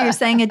are, you're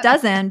saying it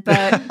doesn't,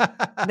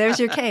 but there's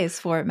your case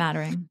for it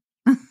mattering.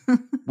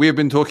 We have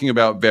been talking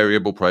about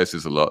variable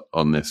prices a lot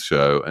on this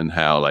show and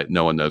how like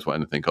no one knows what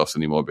anything costs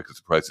anymore because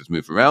the prices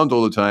move around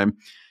all the time.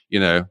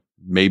 You know,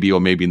 maybe or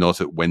maybe not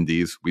at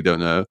Wendy's, we don't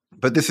know.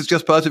 But this is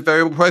just part of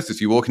variable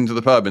prices. You walk into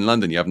the pub in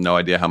London, you have no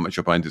idea how much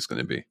your pint is going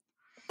to be.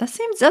 That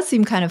does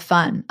seem kind of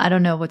fun. I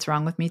don't know what's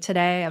wrong with me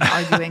today. I'm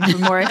arguing for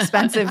more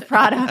expensive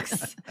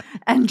products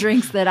and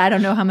drinks that I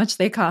don't know how much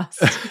they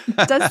cost.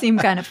 It does seem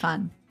kind of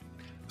fun.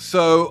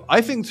 So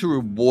I think to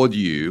reward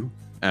you,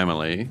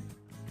 Emily,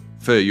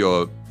 for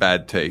your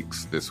bad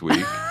takes this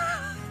week,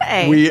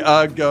 hey. We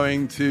are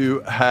going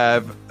to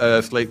have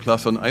a Slate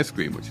Plus on ice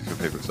cream, which is your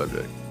favorite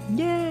subject.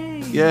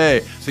 Yay!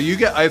 Yay! So you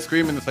get ice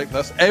cream in the Slate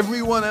Plus.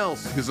 Everyone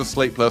else who's a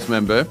Slate Plus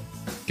member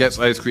gets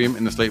ice cream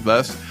in the Slate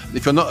Plus.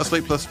 If you're not a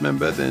Slate Plus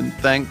member, then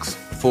thanks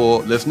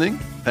for listening.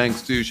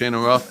 Thanks to Cheyna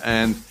Roth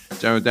and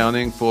Jared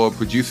Downing for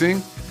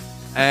producing.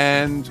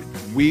 And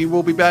we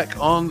will be back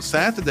on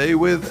Saturday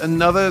with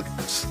another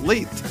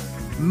Slate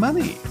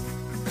Money.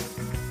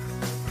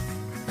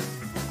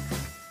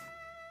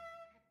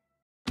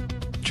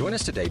 Join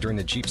us today during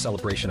the Jeep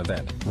Celebration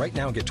event. Right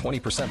now, get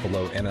 20%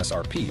 below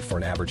MSRP for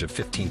an average of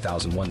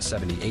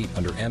 $15,178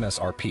 under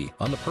MSRP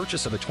on the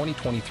purchase of a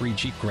 2023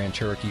 Jeep Grand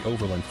Cherokee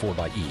Overland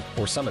 4xE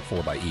or Summit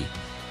 4xE.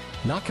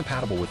 Not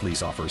compatible with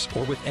lease offers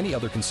or with any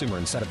other consumer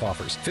incentive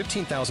offers.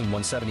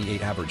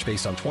 $15,178 average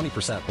based on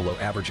 20% below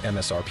average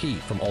MSRP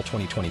from all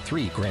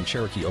 2023 Grand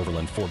Cherokee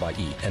Overland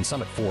 4xE and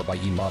Summit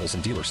 4xE models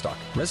in dealer stock.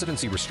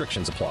 Residency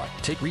restrictions apply.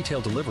 Take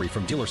retail delivery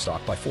from dealer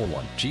stock by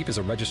 4/1. Jeep is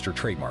a registered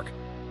trademark.